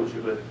haven't showed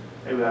you, but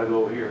maybe we ought to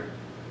go over here.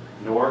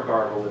 Nora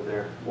Gargle lived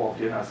there.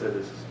 Walked in, I said,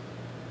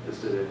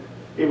 this is it.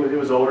 It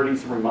was older,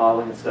 needs some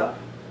remodeling and stuff.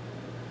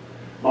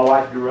 My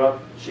wife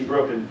she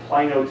grew up in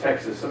Plano,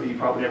 Texas. Some of you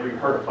probably never even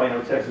heard of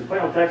Plano, Texas.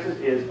 Plano, Texas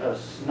is a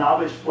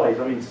snobbish place.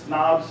 I mean,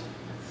 snobs,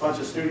 bunch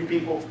of snooty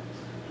people,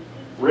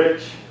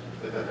 rich.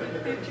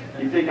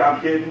 You think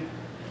I'm kidding?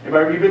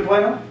 Anybody, you been to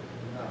Plano?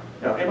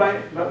 No. Anybody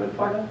been to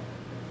Plano?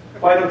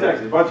 Plano,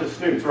 Texas, a bunch of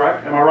snoots,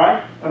 right? Am I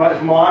right? Am I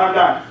from a line? I'm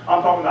not.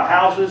 I'm talking the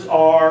houses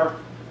are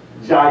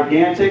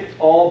gigantic,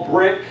 all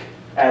brick,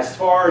 as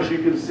far as you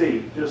can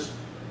see. Just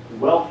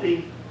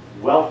wealthy,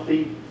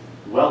 wealthy,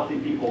 wealthy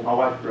people. My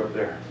wife grew up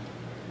there.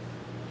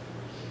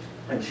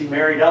 And she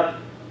married up.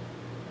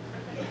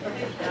 She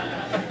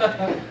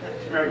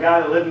married a guy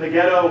that lived in the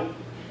ghetto,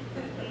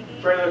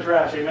 trailer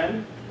trash,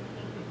 amen?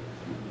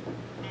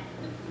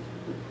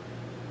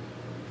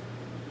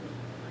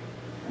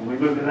 And we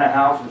moved in that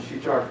house and she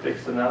started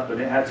fixing up, and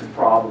it had some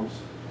problems.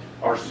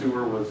 Our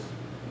sewer was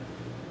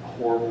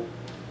horrible.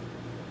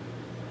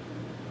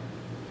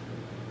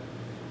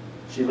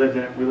 She lived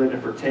in it, we lived in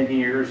it for 10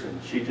 years,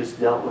 and she just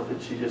dealt with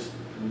it. She just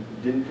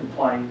didn't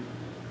complain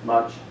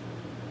much.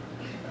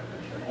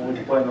 Only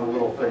complained on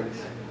little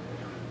things.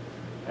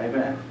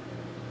 Amen?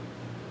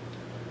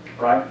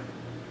 Right?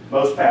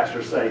 Most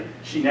pastors say,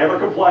 she never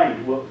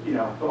complained. Well, you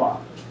know, come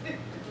on.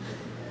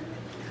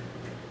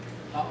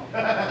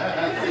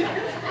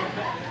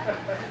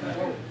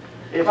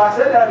 If I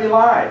said that, I'd be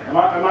lying. Am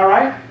I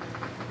right?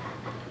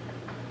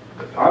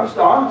 I'm just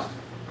honest.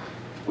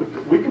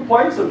 We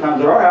complain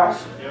sometimes at our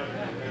house.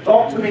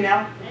 Talk to me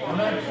now.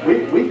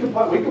 We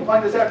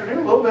complained this afternoon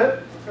a little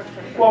bit.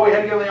 Well, we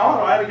had to get on the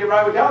altar. I had to get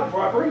right with God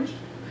before I preached.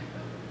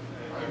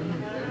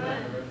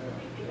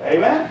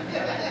 Amen.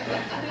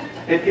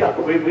 We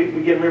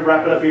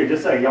wrap it up here.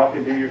 Just so y'all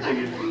can do your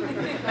thing.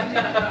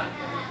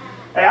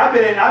 Hey, I've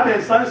been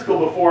in Sunday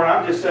school before, and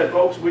I've just said,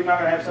 folks, we're not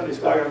going to have Sunday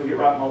school. I'm going to get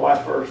right with my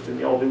wife first, and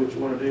y'all do what you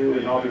want to do,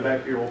 and I'll be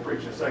back here. We'll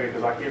preach in a second,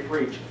 because I can't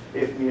preach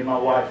if me and my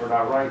wife are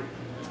not right.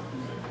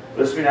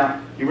 Listen to me now.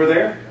 You were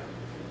there?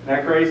 Isn't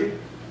that crazy?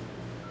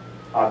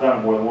 I've done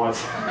it more than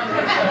once.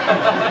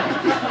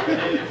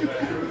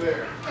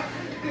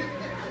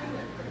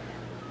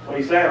 What are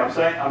you saying? I'm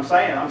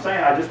saying.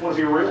 I just want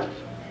to be real.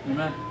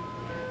 Amen.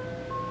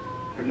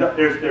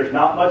 There's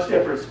not much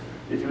difference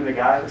between the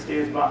guy that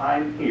stands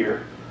behind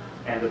here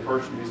and the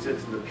person who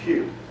sits in the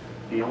pew.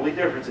 The only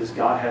difference is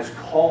God has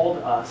called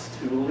us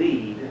to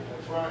lead.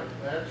 That's right.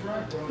 That's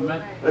right, brother.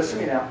 Amen. Listen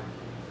to me now.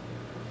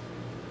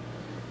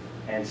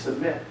 And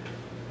submit.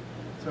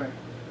 That's right.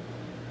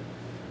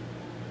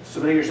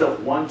 Submitting yourself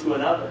one to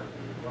another.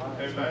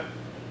 Amen.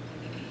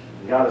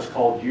 And God has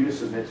called you to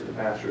submit to the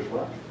pastor as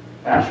well.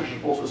 Pastors are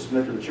supposed to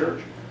submit to the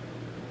church.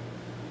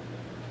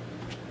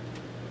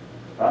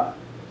 Huh?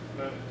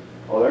 Amen.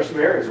 Oh, there's some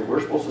areas that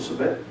we're supposed to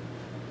submit.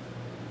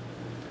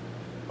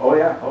 Oh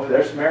yeah. Oh,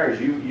 there's some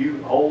areas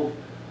you hold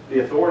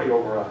the authority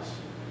over us.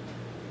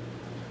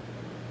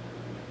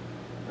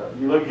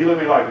 You look at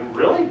me like,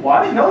 really? Well,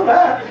 I didn't know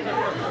that.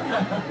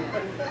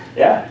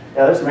 Yeah,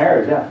 there's some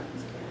areas, yeah.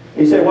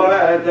 You say, well,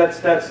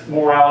 that's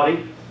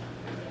morality.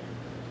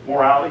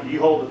 Morality, you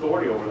hold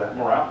authority over that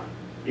morality.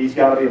 He's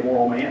got to be a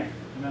moral man.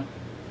 Amen.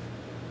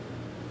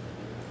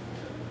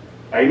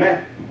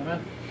 Amen.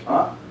 Amen.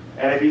 Huh?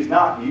 And if he's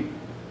not, you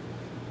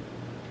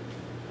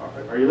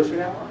are you listening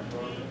now?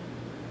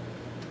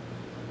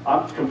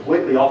 I'm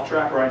completely off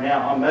track right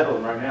now. I'm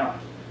meddling right now.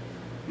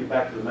 Get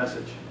back to the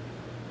message.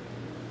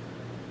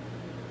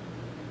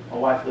 My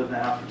wife lived in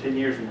the house for 10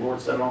 years and the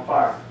Lord set it on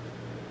fire.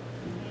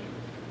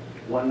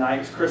 One night,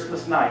 it's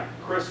Christmas night,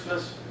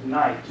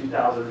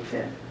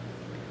 2010.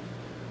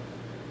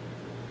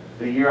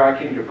 The year I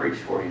came to preach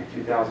for you,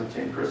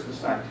 2010,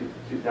 Christmas night,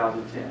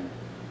 2010.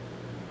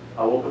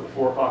 I woke up at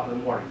 4 o'clock in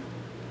the morning.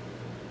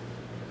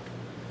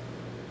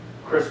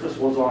 Christmas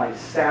was on a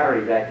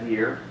Saturday that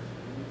year,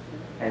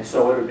 and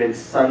so it would have been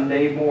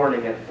Sunday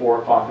morning at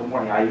 4 o'clock in the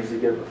morning. I usually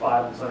get up at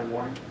 5 on Sunday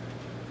morning.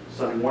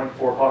 Sunday morning,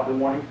 4 o'clock in the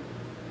morning.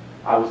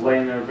 I was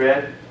laying in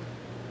bed.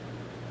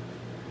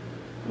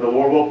 The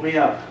Lord woke me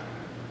up.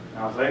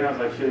 I was like,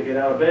 should I get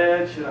out of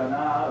bed? Should I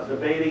not? I was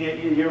debating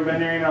it. You ever been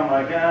there? And I'm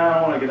like, I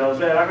don't want to get out of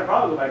bed. I could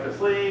probably go back to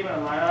sleep. And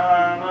I'm like,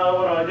 I don't know.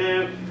 What do I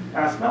do? And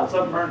I smelled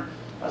something burning.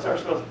 I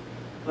started smelling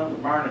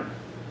something burning.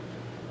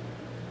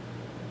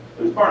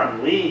 It was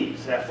burning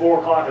leaves at 4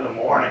 o'clock in the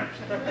morning.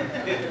 I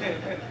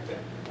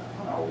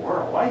don't know,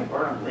 world, why are you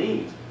burning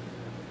leaves?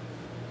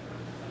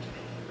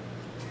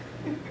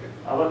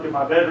 I looked in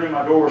my bedroom,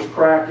 my door was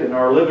cracked, and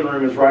our living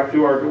room is right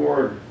through our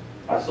door, and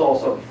I saw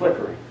something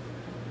flickering.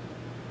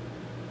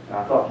 And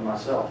I thought to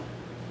myself,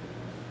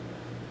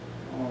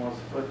 oh, what's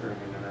flickering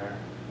in there?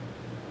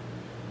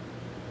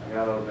 I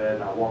got out of bed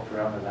and I walked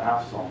around and the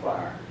house was on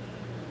fire.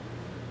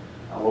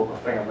 I woke my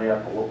family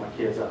up, I woke my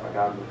kids up, I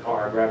got in the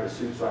car, I grabbed a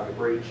suit so I could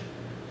preach.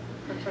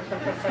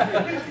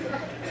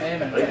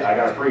 Amen. I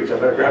got to preach, I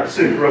better grab a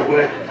suit real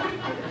quick.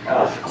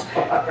 I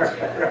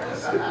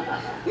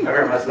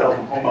grabbed my cell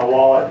phone, my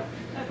wallet,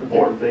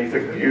 important things, the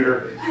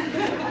computer.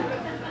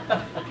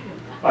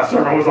 My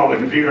sermon was on the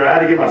computer. I had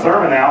to get my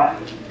sermon out.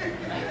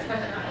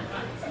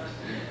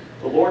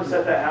 The Lord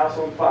set that house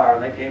on fire,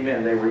 and they came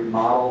in. They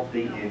remodeled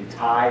the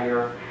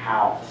entire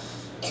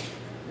house.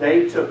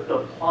 They took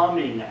the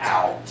plumbing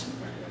out.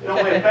 It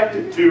only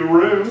affected 2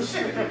 rooms.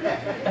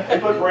 They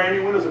put brand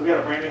new windows. We got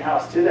a brand new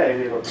house today.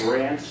 We have a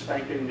brand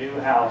spanking new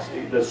house.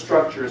 The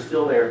structure is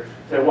still there.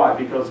 Say why?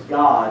 Because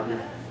God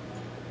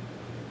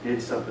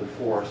did something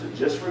for us. It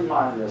just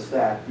reminded us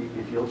that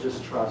if you'll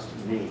just trust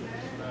me,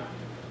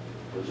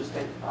 you'll just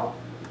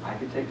I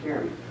can take care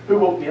of you. Who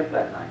woke me up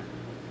that night?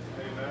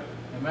 Amen.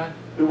 Amen.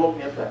 Who woke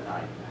me up that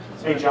night?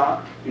 Hey,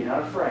 John, be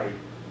not afraid.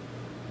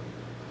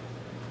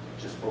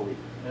 Just believe.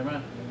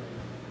 Amen.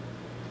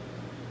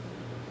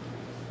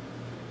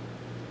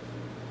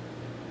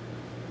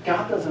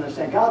 God doesn't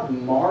understand. God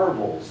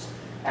marvels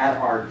at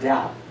our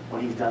doubt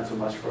when He's done so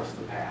much for us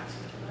in the past.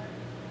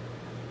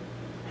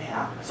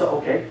 Man,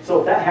 so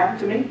if that happened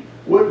to me,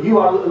 would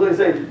you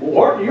say,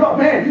 Lord, you got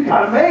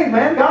it made,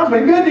 man. God's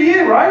been good to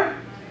you, right?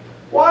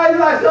 Why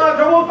did I still have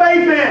trouble with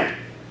faith then?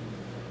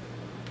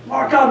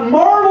 God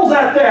marvels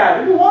at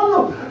that.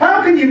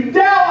 How can you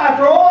doubt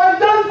after all I've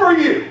done for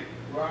you?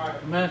 Right.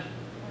 Amen.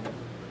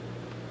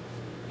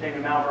 Came to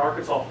Malvern,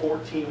 Arkansas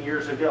 14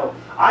 years ago.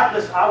 I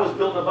was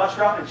building a bus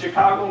route in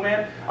Chicago,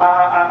 man.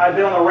 I've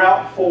been on the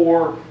route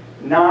for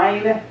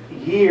 9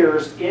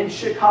 years in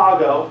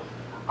Chicago.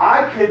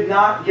 I could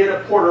not get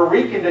a Puerto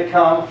Rican to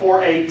come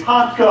for a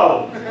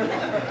taco.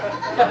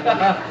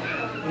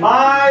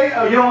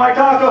 You don't like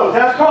tacos.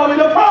 That's probably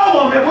the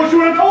problem. If what you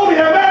would have told me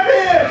that back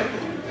then.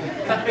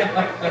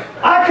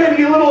 I couldn't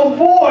get a little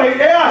boy.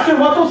 Yeah, I should.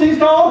 What's those things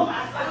called?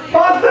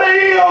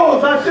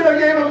 Pastelillos. I should have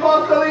gave him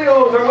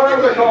pastelillos or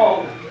whatever they're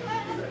called.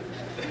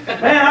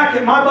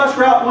 Man, my bus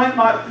route went.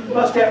 My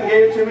bus captain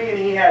gave it to me, and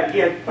he had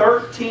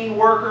 13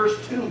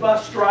 workers, 2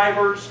 bus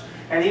drivers,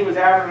 and he was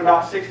averaging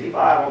about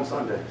 65 on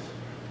Sundays.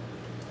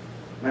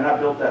 Man, I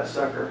built that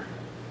sucker.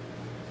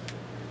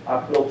 I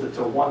built it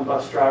to 1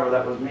 bus driver.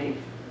 That was me.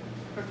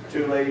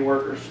 2 lady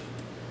workers.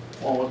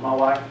 1 was my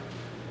wife.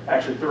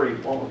 Actually 3.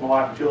 1 was my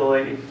wife and 2 other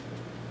ladies.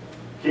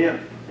 Kim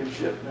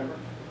Ship, remember?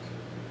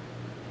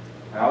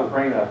 And I was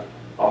bringing a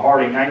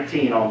Harding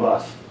 19 on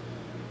bus.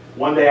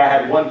 One day I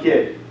had 1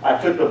 kid. I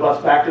took the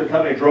bus back to the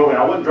company and drove in.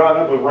 I wasn't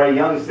driving up with Ray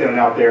Young standing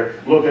out there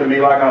looking at me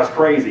like I was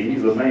crazy.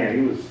 He's a man.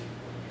 He was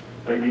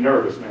making me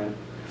nervous, man.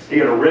 He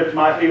would have ripped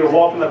he would have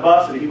walked in the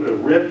bus and he would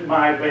have ripped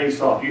my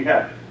face off.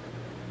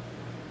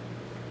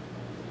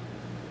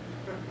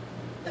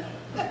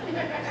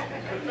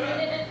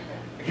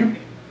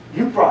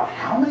 You brought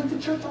how many to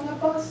church on that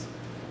bus?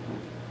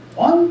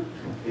 1?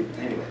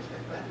 Anyway.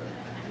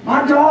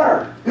 My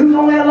daughter, who's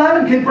only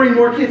 11, can bring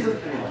more kids.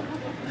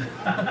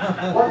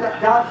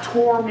 God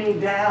tore me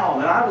down.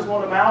 And I was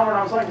going to Malvern and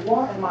I was like,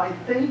 what am I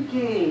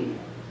thinking?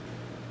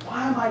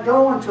 Why am I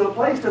going to a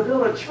place to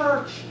build a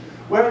church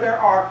where there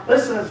are,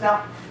 listen, it's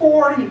now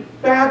 40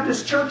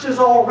 Baptist churches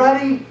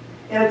already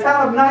in a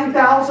town of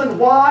 9,000.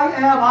 Why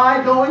am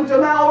I going to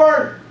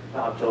Malvern?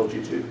 God told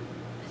you to.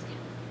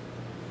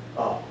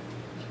 Oh.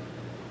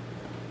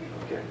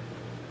 Okay.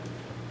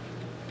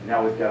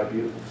 Now we've got a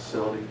beautiful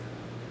facility.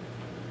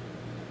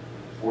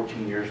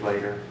 14 years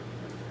later,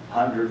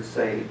 hundreds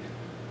saved,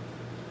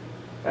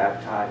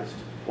 baptized.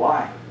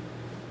 Why?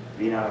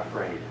 Be not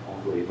afraid.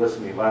 Only believe.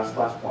 Listen to me. Last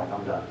point.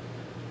 I'm done.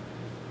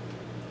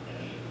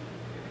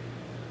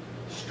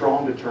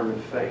 Strong,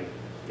 determined faith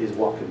is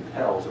what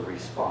compels a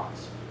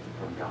response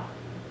from God.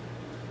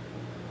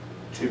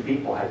 2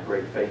 people had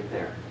great faith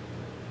there.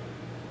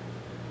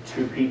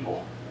 2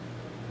 people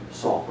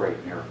saw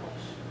great miracles.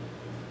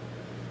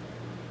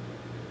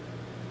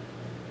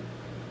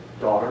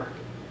 Daughter,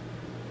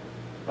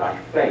 thy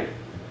faith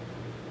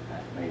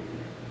hath made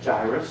thee.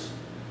 Jairus,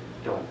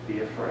 don't be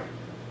afraid.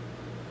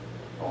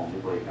 Only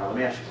believe. Now let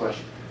me ask you a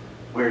question.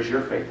 Where's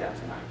your faith at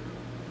tonight?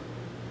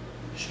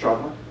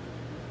 Struggling?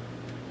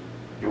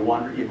 You're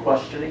wondering, you're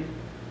questioning?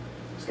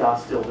 Is God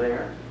still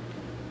there?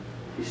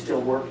 He's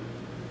still working?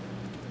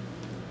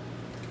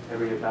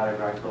 Every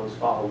eye closed.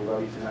 Father, we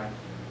love you tonight.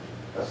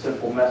 A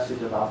simple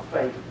message about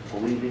faith,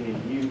 believing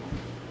in you.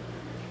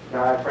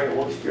 God, I pray,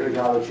 Holy Spirit of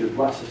God, that you would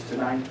bless us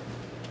tonight.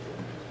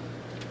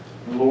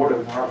 And Lord,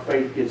 if our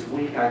faith gets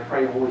weak, I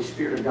pray, Holy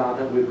Spirit of God,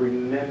 that we'd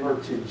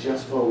remember to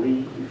just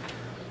believe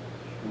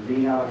and be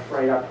not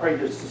afraid. I pray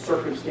that the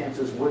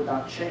circumstances would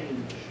not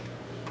change.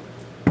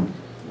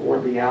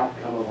 Lord, the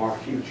outcome of our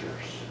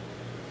futures.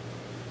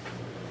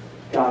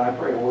 God, I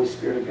pray, Holy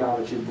Spirit of God,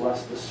 that you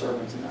bless the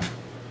sermon tonight.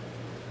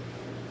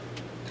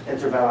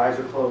 Heads are bowed, eyes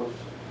are closed.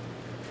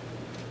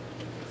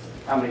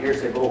 How many here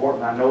say, Brother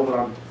Horton, I know that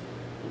I'm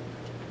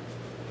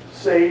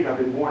saved, I've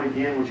been born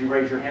again. Would you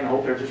raise your hand?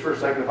 Hold there just for a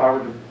second. If I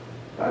were to,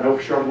 I know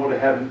for sure I'm going to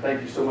heaven.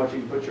 Thank you so much. You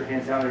can put your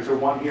hands down. Is there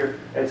one here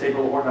that say,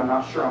 Brother Horton, I'm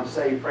not sure I'm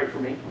saved. Pray for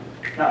me.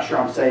 Not sure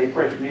I'm saved.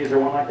 Pray for me. Is there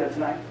one like that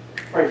tonight?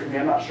 Pray for me.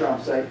 I'm not sure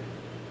I'm saved.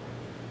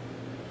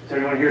 Is there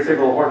anyone here say,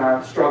 Brother Horton,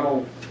 I'm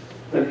struggling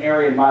with an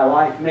area in my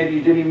life? Maybe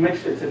you didn't even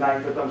mention it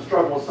tonight, but I'm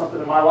struggling with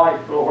something in my life.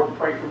 Brother Horton,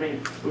 pray for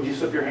me. Would you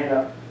slip your hand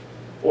up?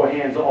 Boy,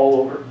 hands all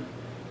over.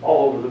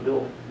 all over the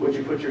building. Would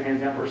you put your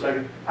hands down for a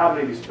second? How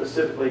many of you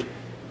specifically,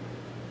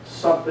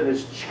 something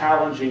is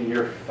challenging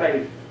your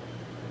faith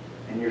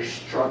and you're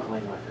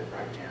struggling with it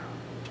right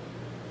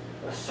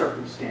now? A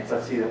circumstance.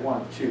 I see that.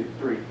 1, 2,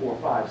 3, 4,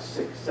 5,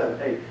 6,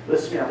 7, 8.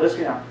 Listen to me now. Listen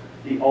to me now.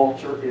 The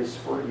altar is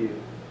for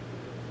you.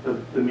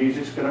 The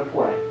music's going to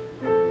play.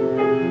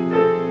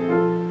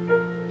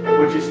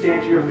 Would you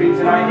stand to your feet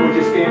tonight? Would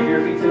you stand to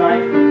your feet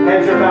tonight?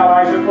 Heads are bowed,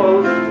 eyes are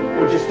closed.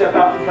 Would you step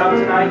out and come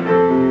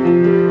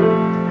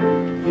tonight?